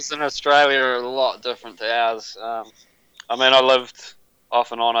 Their laws in Australia are a lot different to ours. I mean, I lived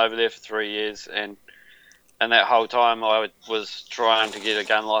off and on over there for 3 years, and that whole time I was trying to get a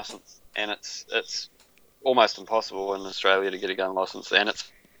gun license, and it's almost impossible in Australia to get a gun license, and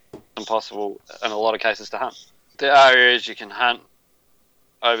it's impossible in a lot of cases to hunt. There are areas you can hunt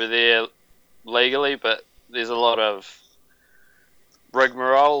over there legally, but there's a lot of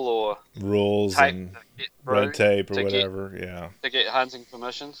rigmarole or rules and red tape or whatever, to get hunting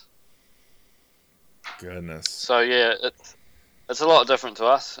permissions. Goodness. So yeah, it's a lot different to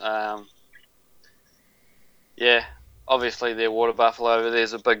us. Yeah, obviously their water buffalo over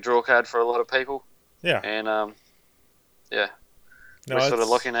there's a big draw card for a lot of people. Yeah. And we're sort of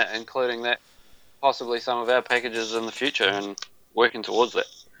looking at including that possibly some of our packages in the future and working towards that.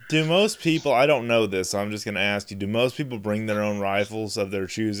 Do most people, I don't know this, so I'm just going to ask you, do most people bring their own rifles of their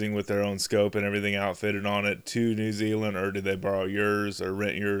choosing with their own scope and everything outfitted on it to New Zealand, or do they borrow yours or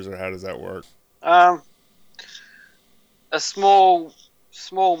rent yours, or how does that work? A small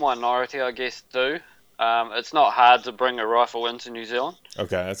minority, I guess, do. It's not hard to bring a rifle into New Zealand.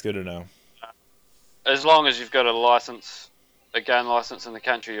 Okay, that's good to know. As long as you've got a gun license in the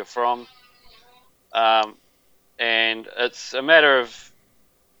country you're from. And it's a matter of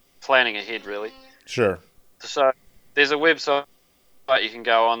planning ahead, really. Sure. So there's a website you can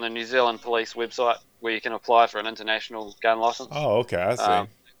go on, the New Zealand Police website, where you can apply for an international gun license. Oh, okay, I see.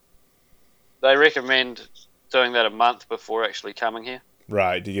 They recommend doing that a month before actually coming here.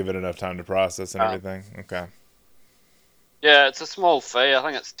 Right, to give it enough time to process and everything. Okay. Yeah, it's a small fee. I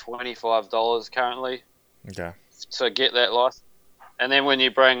think it's $25 currently. Okay. So get that license. And then when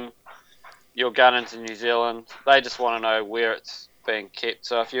you bring your gun into New Zealand, they just want to know where it's being kept.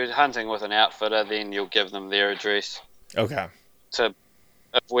 So if you're hunting with an outfitter, then you'll give them their address. Okay. To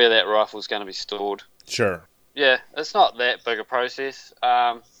of where that rifle's going to be stored. Sure. Yeah, it's not that big a process.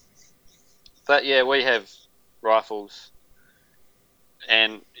 But yeah, we have rifles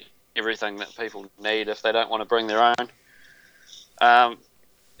and everything that people need if they don't want to bring their own. And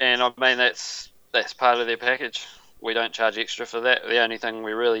I mean, that's part of their package. We don't charge extra for that. The only thing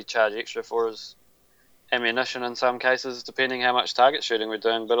we really charge extra for is ammunition in some cases, depending how much target shooting we're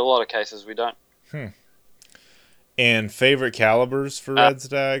doing, but a lot of cases we don't. And favorite calibers for red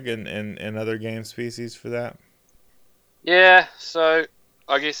stag and other game species for that? Yeah, so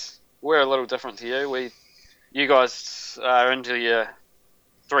I guess we're a little different to you. You guys are into your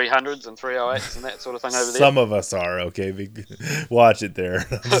 300s and 308s and that sort of thing over there. Some of us are, okay. Watch it there.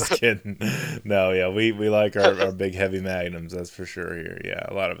 I'm just kidding. No, yeah, we like our big heavy magnums, that's for sure here. Yeah,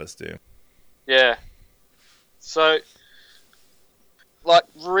 a lot of us do. Yeah. So, like,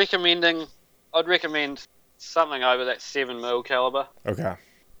 I'd recommend something over that 7mm caliber. Okay.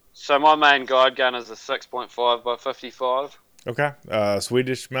 So my main guide gun is a 6.5 by 55. Okay.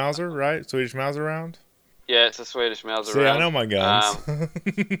 Swedish Mauser, right? Swedish Mauser round? Yeah, it's a Swedish Mauser round. round. I know my guns.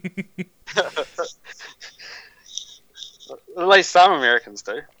 At least some Americans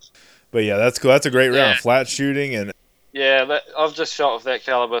do. But yeah, that's cool. That's a great round. Flat shooting and... Yeah, I've just shot with that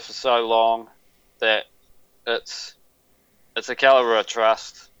caliber for so long that it's a caliber I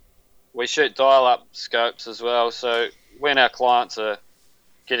trust. We shoot dial-up scopes as well, so when our clients are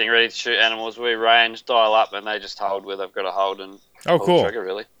getting ready to shoot animals, we range, dial up, and they just hold where they've got to hold and pull the trigger,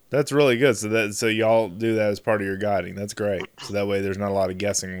 really. That's really good. So y'all do that as part of your guiding. That's great. So that way there's not a lot of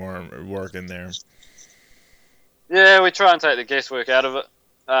guessing work in there. Yeah, we try and take the guesswork out of it.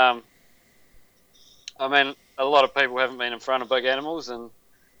 I mean, a lot of people haven't been in front of big animals, and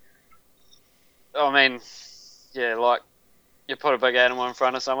I mean, yeah, like you put a big animal in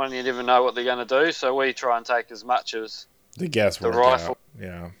front of someone, and you never know what they're going to do. So we try and take as much as the guesswork, the rifle,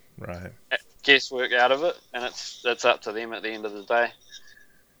 yeah, right, guesswork out of it, and it's up to them at the end of the day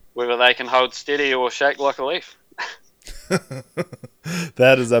whether they can hold steady or shake like a leaf.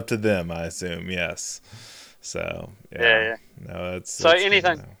 That is up to them, I assume. Yes. So yeah. No, that's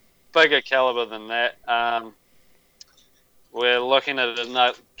anything bigger caliber than that. We're looking at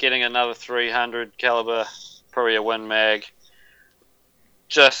getting another 300 caliber, probably a Win Mag,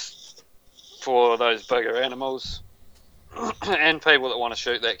 just for those bigger animals and people that want to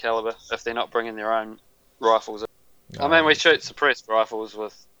shoot that caliber if they're not bringing their own rifles. I mean, we shoot suppressed rifles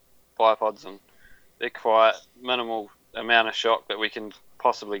with bipods, and they're quite minimal amount of shock that we can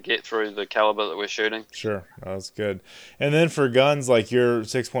possibly get through the caliber that we're shooting. Sure, that's good. And then for guns like your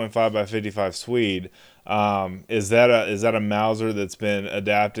 6.5 by 55 Swede, is that a Mauser that's been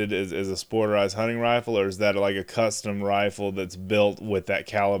adapted as a sporterized hunting rifle, or is that like a custom rifle that's built with that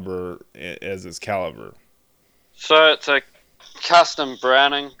caliber as its caliber? So it's a custom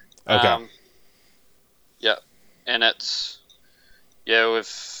Browning. Okay. Yeah, and it's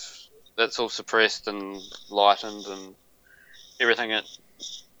that's all suppressed and lightened and everything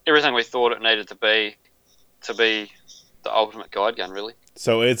we thought it needed to be the ultimate guide gun, really.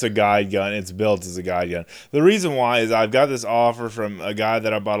 So it's a guide gun. It's built as a guide gun. The reason why is I've got this offer from a guy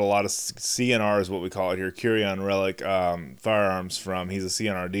that I bought a lot of CNR, is what we call it here, Curion Relic firearms from. He's a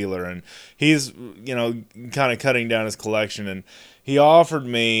CNR dealer, and he's kind of cutting down his collection, and he offered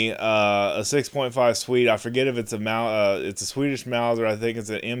me a 6.5 Swede. I forget if it's it's a Swedish Mauser. I think it's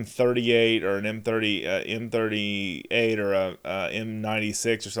an M38 or an M38 or a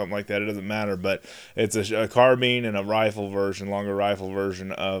M96 or something like that. It doesn't matter, but it's a carbine and a rifle version, longer rifle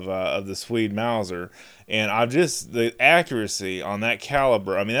version of the Swede Mauser. And the accuracy on that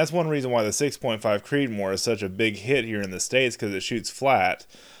caliber. I mean, that's one reason why the 6.5 Creedmoor is such a big hit here in the States, because it shoots flat.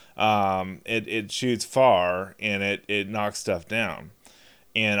 It shoots far, and it knocks stuff down.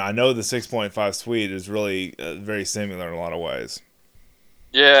 And I know the 6.5 Swede is really very similar in a lot of ways.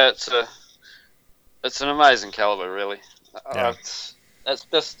 Yeah, it's an amazing caliber, really. Yeah. It's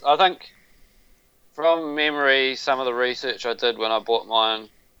just, I think, from memory, some of the research I did when I bought mine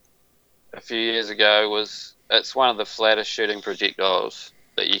a few years ago was it's one of the flattest shooting projectiles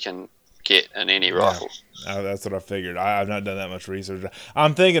that you can get in any rifle. That's what I figured. I've not done that much research.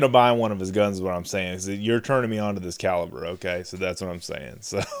 I'm thinking of buying one of his guns is what I'm saying. Is that you're turning me on to this caliber, okay? So that's what I'm saying.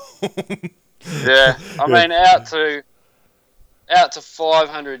 So yeah, I mean out to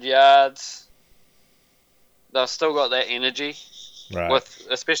 500 yards, they've still got that energy. Right. With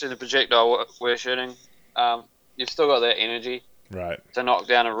especially the projectile we're shooting, you've still got that energy. Right. To knock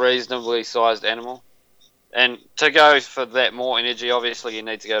down a reasonably sized animal. And to go for that more energy, obviously you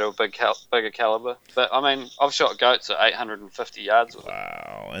need to go to a bigger caliber. But I mean, I've shot goats at 850 yards with it.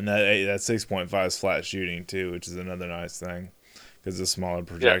 Wow, and that 6.5 is flat shooting too, which is another nice thing because it's a smaller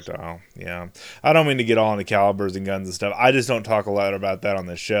projectile. Yeah, I don't mean to get all into calibers and guns and stuff. I just don't talk a lot about that on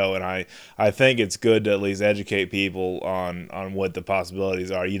this show, and I think it's good to at least educate people on what the possibilities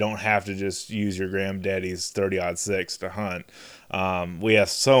are. You don't have to just use your granddaddy's 30-06 to hunt. We have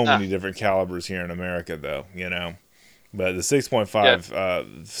so many different calibers here in America, though, you know. But the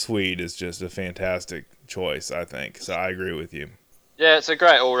 6.5 Swede is just a fantastic choice, I think. So I agree with you. Yeah, it's a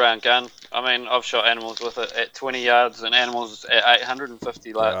great all-round gun. I mean, I've shot animals with it at 20 yards and animals at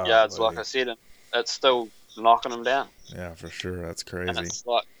 850 yards, like I said, and it's still knocking them down. Yeah, for sure. That's crazy. And it's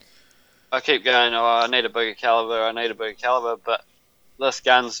like, I keep going, oh, I need a bigger caliber, but this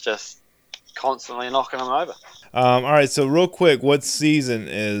gun's just constantly knocking them over. All right, so real quick, what season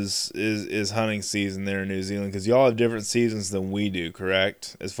is hunting season there in New Zealand? Because y'all have different seasons than we do,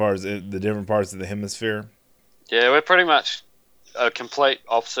 correct? As far as the different parts of the hemisphere. Yeah, we're pretty much a complete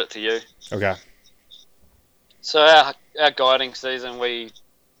opposite to you. Okay. So our guiding season,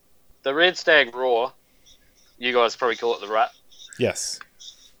 the red stag roar, you guys probably call it the rut. Yes.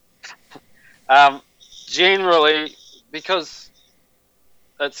 Generally, because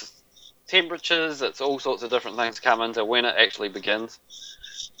it's temperatures, it's all sorts of different things come into when it actually begins.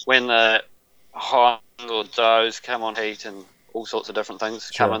 When the hind or does come on heat and all sorts of different things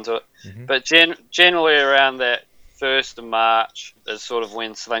come into it. Mm-hmm. But generally around that 1st of March is sort of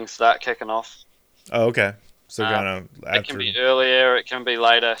when things start kicking off. Oh, okay. So kind of after... It can be earlier, it can be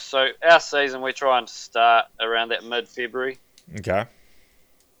later. So our season, we try and start around that mid-February. Okay.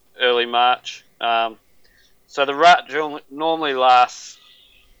 Early March. So the rut normally lasts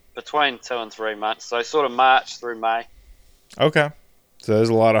between 2 and 3 months. So sort of March through May. Okay. So there's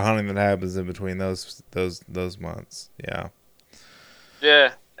a lot of hunting that happens in between those months. Yeah.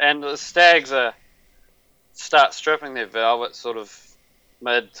 Yeah, and the stags start stripping their velvet sort of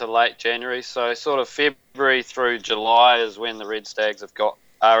mid to late January. So sort of February through July is when the red stags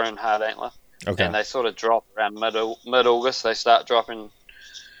are in hard antler. Okay. And they sort of drop around mid-August. They start dropping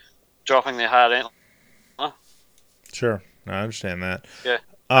their hard antler. Sure, I understand that. Yeah.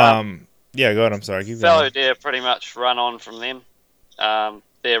 Yeah, go ahead. I'm sorry. Keep going. Fallow deer pretty much run on from them.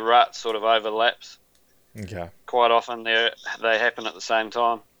 Their rut sort of overlaps. Okay. Quite often they happen at the same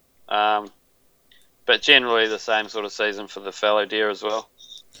time. But generally the same sort of season for the fallow deer as well.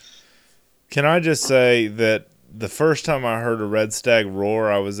 Can I just say that the first time I heard a red stag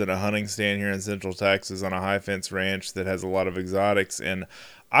roar, I was at a hunting stand here in Central Texas on a high fence ranch that has a lot of exotics, and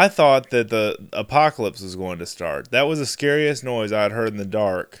I thought that the apocalypse was going to start. That was the scariest noise I'd heard in the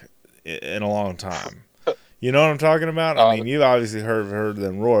dark in a long time. You know what I'm talking about? I mean, you obviously heard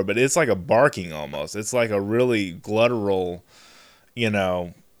them roar, but it's like a barking almost. It's like a really guttural,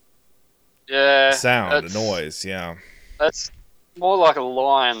 sound, a noise. Yeah. That's more like a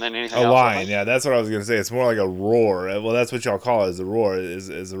lion than anything else. A lion, yeah, that's what I was going to say. It's more like a roar. Well, that's what y'all call it, is a roar,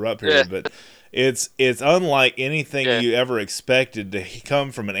 is a rut period. Yeah. But it's unlike anything you ever expected to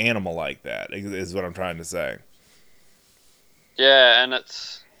come from an animal like that, is what I'm trying to say. Yeah, and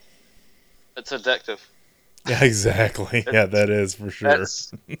it's addictive. Yeah, exactly. Yeah, that is for sure.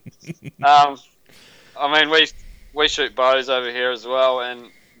 I mean, we shoot bows over here as well,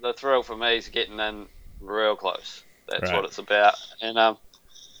 and the thrill for me is getting in real close. That's what it's about. And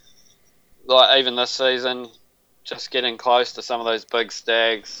like even this season, just getting close to some of those big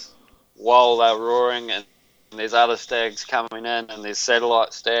stags while they're roaring, and there's other stags coming in, and there's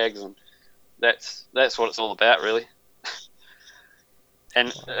satellite stags, and that's what it's all about, really.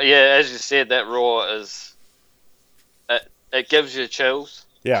 And yeah, as you said, that roar it gives you chills.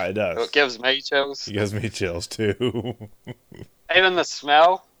 Yeah, it does. It gives me chills. It gives me chills too. Even the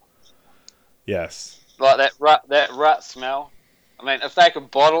smell. Yes. Like that rut smell. I mean, if they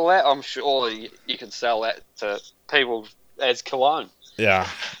could bottle that, I'm sure you could sell that to people as cologne. Yeah,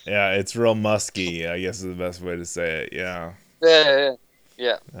 it's real musky, I guess is the best way to say it. Yeah.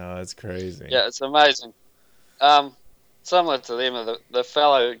 Yeah. Oh, that's crazy. Yeah, it's amazing. Similar to them, the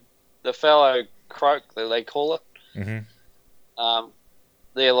fallow croak, they call it. Mm-hmm.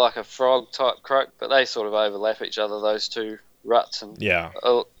 They're like a frog type croak, but they sort of overlap each other, those two ruts. And yeah.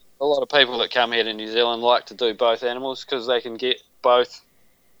 A lot of people that come here to New Zealand like to do both animals because they can get both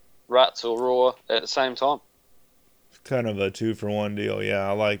ruts or roar at the same time. Kind of a 2-for-1 deal. Yeah,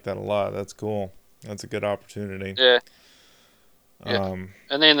 I like that a lot. That's cool. That's a good opportunity. Yeah. And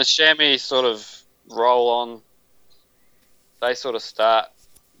then the chamois sort of roll on. They sort of start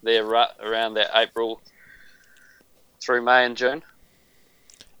their rut around that April through May and June.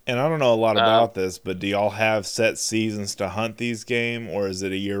 And I don't know a lot Um, about this, but do y'all have set seasons to hunt these game, or is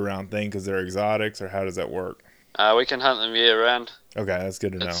it a year-round thing because they're exotics, or how does that work? we can hunt them year round. Okay, that's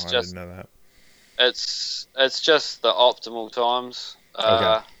good to know. It's I didn't just know that. it's just the optimal times.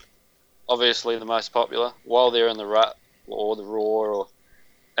 Okay. Obviously the most popular while they're in the rut or the roar or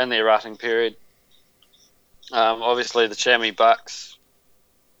in their rutting period. Obviously the chamois bucks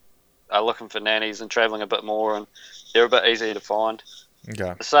are looking for nannies and travelling a bit more, and they're a bit easier to find.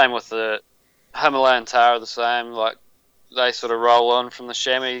 Okay. The same with the Himalayan tahr, the same. Like they sort of roll on from the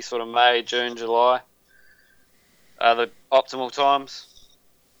chamois, sort of May, June, July are the optimal times.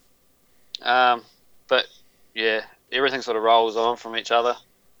 But yeah, everything sort of rolls on from each other.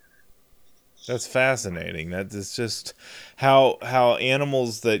 That's fascinating. That is just how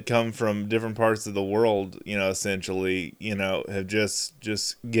animals that come from different parts of the world, essentially, have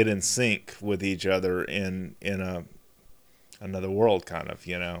just get in sync with each other in a another world, kind of.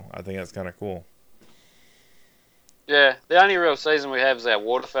 I think that's kind of cool. Yeah, the only real season we have is our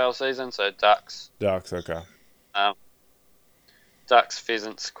waterfowl season, so ducks, Ducks, okay. um, ducks,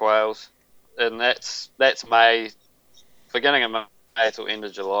 pheasants, quails, and that's May, beginning of May till end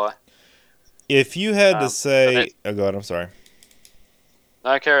of July. If you had to And say, that's oh god, I'm sorry.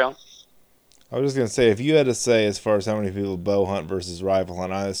 no, carry on. I was just gonna say, if you had to say, as far as how many people bow hunt versus rifle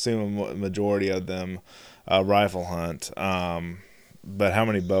hunt, I assume a majority of them rifle hunt. But how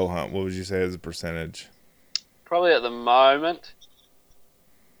many bow hunt? What would you say as a percentage? Probably at the moment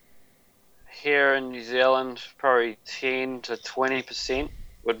here in New Zealand, probably 10 to 20%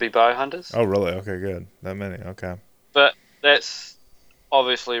 would be bow hunters, Oh, really? Okay, good. That many. Okay. but that's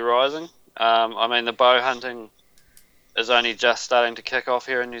obviously rising. I mean, the bow hunting is only just starting to kick off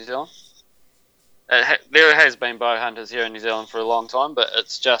here in New Zealand. There has been bow hunters here in New Zealand for a long time, but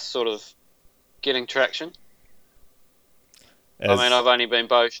it's just sort of getting traction. I mean, As I've only been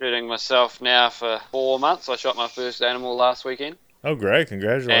bow shooting myself now for 4 months. I shot my first animal last weekend, oh, great! and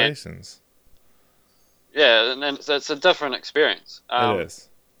Congratulations. yeah, and it's a different experience. It is.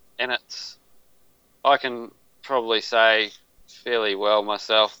 And I can probably say fairly well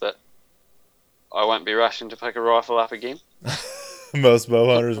myself that I won't be rushing to pick a rifle up again. Most bow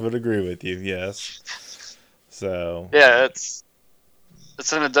hunters would agree with you. Yes. So Yeah, it's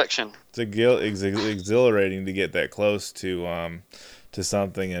an addiction. it's exhilarating to get that close to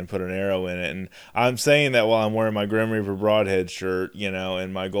something and put an arrow in it. And I'm saying that while I'm wearing my Grim Reaper broadhead shirt,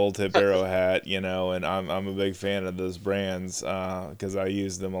 and my gold tip arrow hat, and I'm a big fan of those brands because I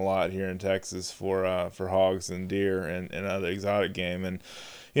use them a lot here in Texas for hogs and deer and other exotic game. And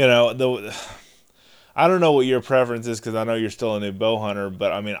the I don't know what your preference is because I know you're still a new bow hunter,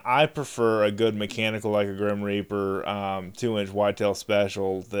 but I mean, I prefer a good mechanical like a Grim Reaper 2-inch whitetail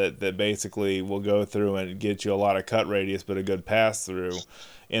special that basically will go through and get you a lot of cut radius, but a good pass through.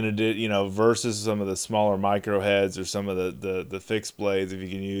 Versus some of the smaller micro heads or some of the fixed blades if you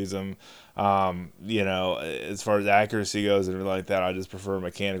can use them. As far as accuracy goes and everything like that, I just prefer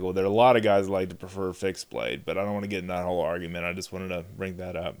mechanical. There are a lot of guys that like to prefer fixed blade, but I don't want to get in that whole argument. I just wanted to bring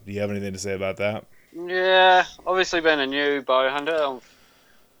that up. Do you have anything to say about that? Yeah, obviously being a new bow hunter, I'm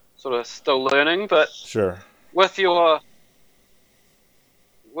sort of still learning, but Sure. with your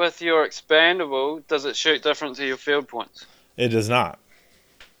expandable, does it shoot different to your field points? It does not.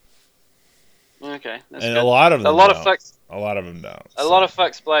 Okay, that's And a good. lot of A them lot of don't. fixed A lot of them don't. a lot So, of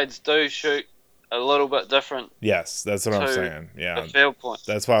fixed blades do shoot a little bit different yes, that's what I'm to saying. the Yeah. field point.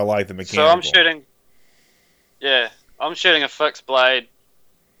 That's why I like the So I'm mechanical. shooting a fixed blade,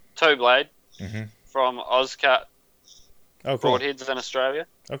 two blade Mm-hmm. from Ozcut Oh, cool. broadheads in Australia,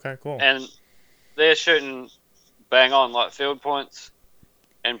 Okay, cool. and they're shooting bang on like field points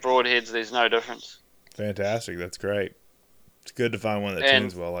and broadheads. There's no difference. Fantastic. That's great. It's good to find one that And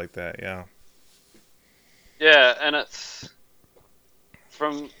tunes well like that. Yeah. yeah, and it's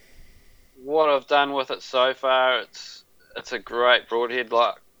from what I've done with it so far, it's a great broadhead.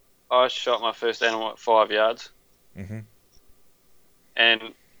 Like I shot my first animal at 5 yards Mm-hmm.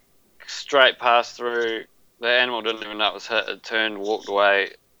 and straight passed through. The animal didn't even know it was hit. It turned, walked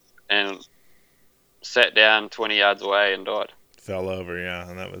away, and sat down 20 yards away and died. Fell over, yeah,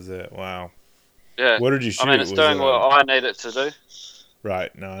 and that was it. Wow. Yeah, What did you I mean shoot? it's Was doing it what a I need it to do.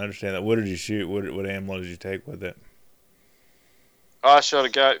 right? No, I understand that. What did you shoot? What animal did you take with it? I shot a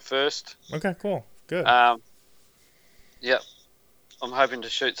goat first. Okay, cool, good. Yep, I'm hoping to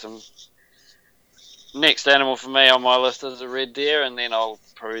shoot some. Next animal for me on my list is a red deer, and then I'll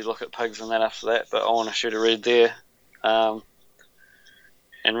probably look at pigs and that after that. But I want to shoot a red deer, and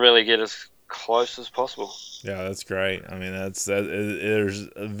really get as close as possible. Yeah, that's great. I mean, there's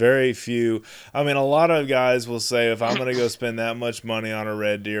very few. I mean, a lot of guys will say, if I'm going to go spend that much money on a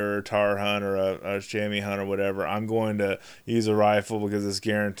red deer or a tar hunt or a chamois hunt or whatever, I'm going to use a rifle because it's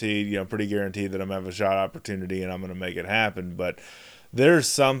guaranteed, pretty guaranteed that I'm going to have a shot opportunity and I'm going to make it happen. But there's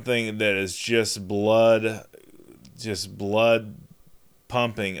something that is just blood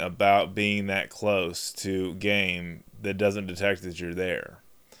pumping about being that close to game that doesn't detect that you're there.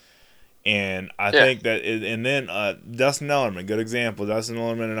 And I think that, and then Dustin Ellerman, good example. Dustin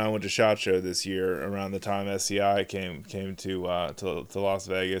Ellerman and I went to SHOT Show this year around the time SCI came to Las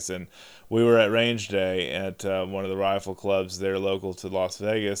Vegas, and we were at Range Day at one of the rifle clubs there local to Las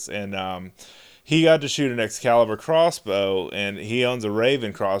Vegas, and he got to shoot an Excalibur crossbow, and he owns a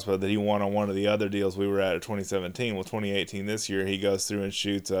Raven crossbow that he won on one of the other deals we were at 2017. Well, 2018 this year, he goes through and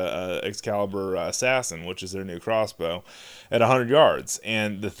shoots a Excalibur Assassin, which is their new crossbow, at 100 yards.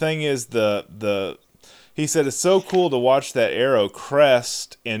 And the thing is, he said it's so cool to watch that arrow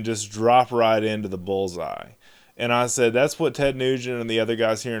crest and just drop right into the bullseye. And I said, that's what Ted Nugent and the other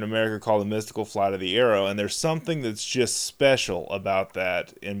guys here in America call the mystical flight of the arrow. And there's something that's just special about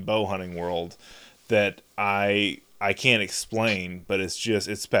that in bow hunting world that I can't explain, but it's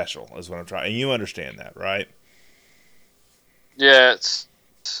special is what I'm trying. And you understand that, right? Yeah, it's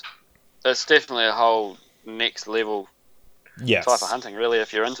definitely a whole next level type of hunting, really,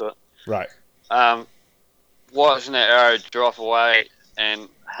 if you're into it. Right. Watching that arrow drop away and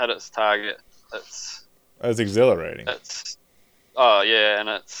hit its target, it's exhilarating. And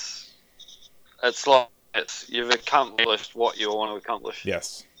it's like you've accomplished what you want to accomplish.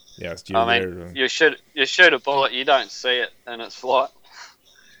 Yes. You shoot a bullet, you don't see it in its flight.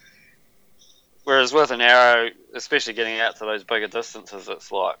 Whereas with an arrow, especially getting out to those bigger distances,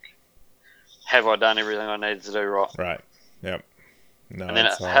 it's like, have I done everything I needed to do right? Right. Yep. No, and then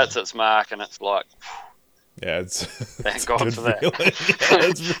it hits its mark, and it's like, yeah, it's a good feeling. Yeah,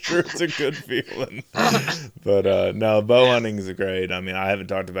 that's for sure. It's a good feeling. But no, bow hunting is great. I mean, I haven't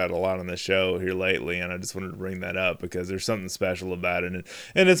talked about it a lot on the show here lately, and I just wanted to bring that up because there's something special about it,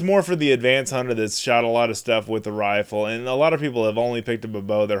 and it's more for the advanced hunter that's shot a lot of stuff with the rifle. And a lot of people have only picked up a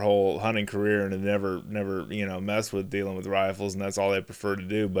bow their whole hunting career and have never messed with dealing with rifles, and that's all they prefer to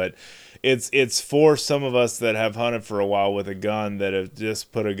do. But it's for some of us that have hunted for a while with a gun that have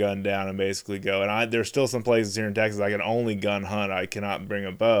just put a gun down and basically go. And there's still some places here in Texas I can only gun hunt. I cannot bring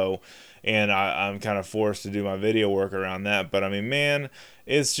a bow, and I'm kind of forced to do my video work around that. But I mean, man,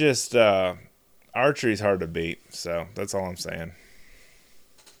 it's just archery's hard to beat. So that's all I'm saying.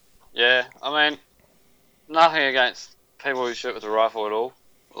 Yeah, I mean, nothing against people who shoot with a rifle at all.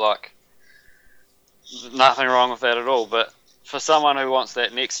 Like, nothing wrong with that at all. But for someone who wants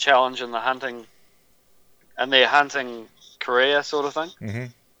that next challenge in the hunting, and their hunting career sort of thing,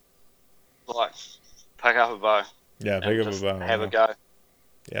 like, pick up a bow. Yeah, pick up a bow. Have a go.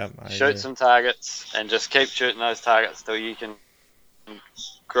 Yeah, shoot some targets and just keep shooting those targets till you can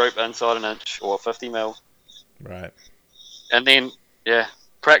group inside an inch or 50 mil. Right. And then,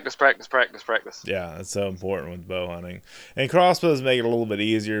 practice. Yeah, it's so important with bow hunting. And crossbows make it a little bit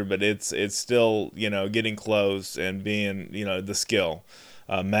easier, but it's still, getting close and being, the skill.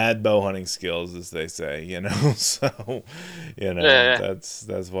 Mad bow hunting skills, as they say, So,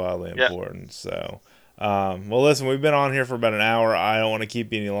 that's wildly important. So, well, listen, we've been on here for about an hour. I don't want to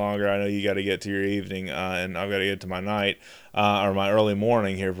keep you any longer. I know you got to get to your evening, and I've got to get to my night, or my early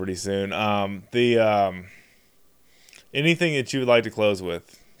morning here pretty soon. Anything that you would like to close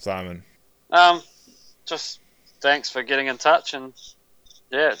with, Simon? Just thanks for getting in touch, and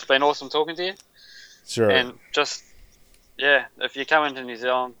it's been awesome talking to you. Sure. And just if you come into New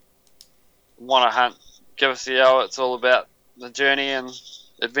Zealand, want to hunt, give us a yell. It's all about the journey and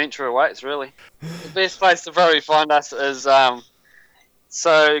adventure awaits, really. The best place to probably find us is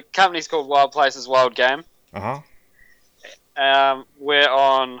so company's called Wild Places Wild Game. We're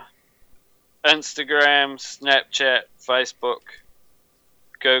on Instagram, Snapchat, Facebook,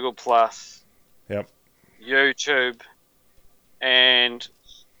 Google Plus, YouTube, and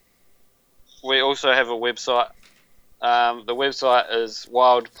we also have a website. The website is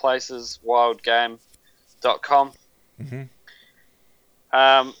wildplaceswildgame.com.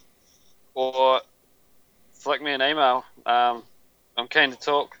 Or flick me an email. I'm keen to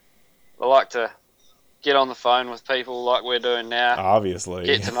talk. I like to get on the phone with people like we're doing now. Obviously.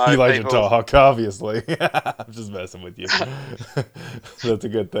 Get to know you like people. To talk, obviously. I'm just messing with you. That's a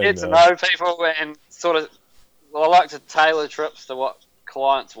good thing. Get to know people and sort of, I like to tailor trips to what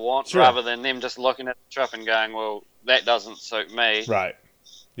clients want rather than them just looking at the trip and going, well, that doesn't suit me. Right.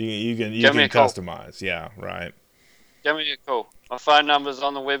 You can customize. Yeah, right. Give me a call. My phone number's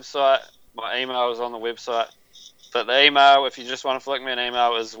on the website. My email is on the website. But the email, if you just want to flick me an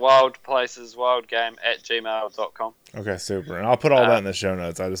email, is wildplaceswildgame@gmail.com. Okay, super. And I'll put all that in the show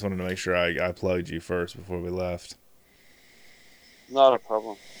notes. I just wanted to make sure I plugged you first before we left. Not a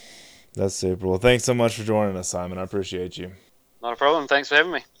problem. That's super. Well, thanks so much for joining us, Simon. I appreciate you. Not a problem. Thanks for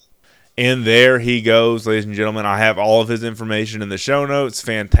having me. And there he goes, ladies and gentlemen. I have all of his information in the show notes.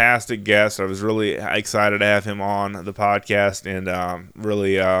 Fantastic guest. I was really excited to have him on the podcast, and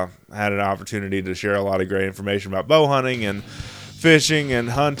really had an opportunity to share a lot of great information about bow hunting and fishing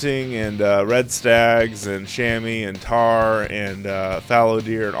and hunting and red stags and chamois and tar and fallow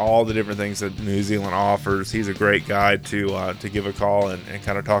deer and all the different things that New Zealand offers. He's a great guy to give a call and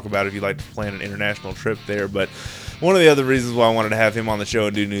kind of talk about if you'd like to plan an international trip there. But one of the other reasons why I wanted to have him on the show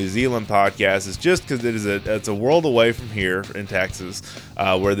and do New Zealand podcast is just because it's a world away from here in Texas,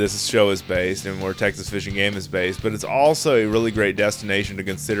 where this show is based and where Texas Fish and Game is based. But it's also a really great destination to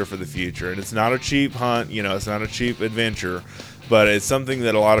consider for the future. And it's not a cheap hunt, it's not a cheap adventure, but it's something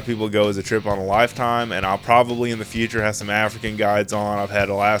that a lot of people go as a trip on a lifetime. And I'll probably in the future have some African guides on. I've had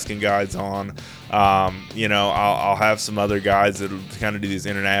Alaskan guides on. I'll have some other guides that kind of do these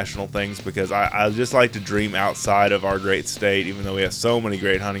international things, because I just like to dream outside of our great state, even though we have so many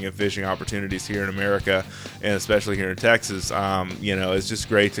great hunting and fishing opportunities here in America, and especially here in Texas. It's just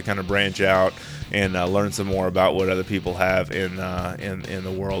great to kind of branch out and learn some more about what other people have in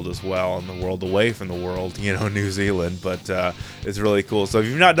the world as well, and the world away from the world, New Zealand. But it's really cool. So if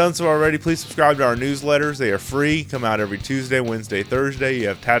you've not done so already, please subscribe to our newsletters. They are free, come out every Tuesday, Wednesday, Thursday. You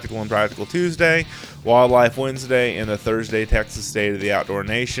have Tactical and Practical Tuesday, Wildlife Wednesday, and the Thursday Texas State of the Outdoor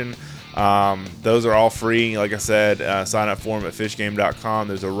Nation. Those are all free. Like I said, sign up for them at fishgame.com.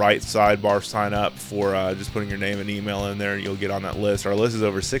 There's a right sidebar sign up for just putting your name and email in there, and you'll get on that list. Our list is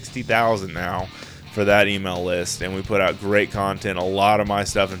over 60,000 now for that email list, and we put out great content, a lot of my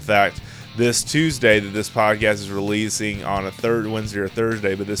stuff. In fact, this Tuesday that this podcast is releasing on a Wednesday or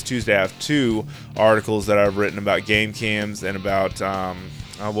Thursday, but this Tuesday I have 2 articles that I've written about game cams and about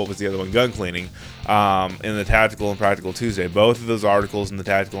what was the other one? Gun cleaning. In the Tactical and Practical Tuesday. Both of those articles in the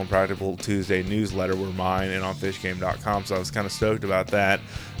Tactical and Practical Tuesday newsletter were mine and on fishgame.com, so I was kind of stoked about that.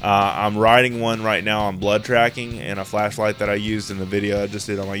 I'm writing one right now on blood tracking and a flashlight that I used in the video I just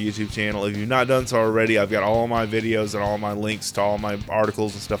did on my YouTube channel. If you've not done so already, I've got all my videos and all my links to all my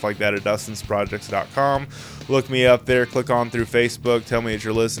articles and stuff like that at dustinsprojects.com. Look me up there, click on through Facebook, tell me that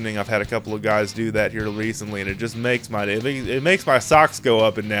you're listening. I've had a couple of guys do that here recently, and it just makes my day. It makes my socks go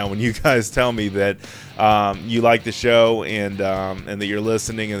up and down when you guys tell me that you like the show and that you're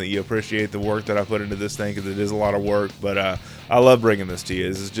listening and that you appreciate the work that I put into this thing, because it is a lot of work. But I love bringing this to you.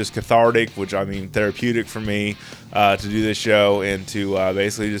 This is just cathartic, which I mean therapeutic for me to do this show and to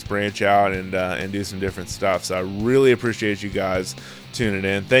basically just branch out and do some different stuff. So I really appreciate you guys tuning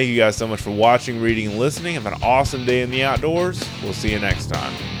in. Thank you guys so much for watching, reading, and listening. Have an awesome day in the outdoors. We'll see you next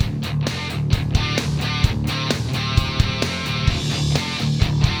time.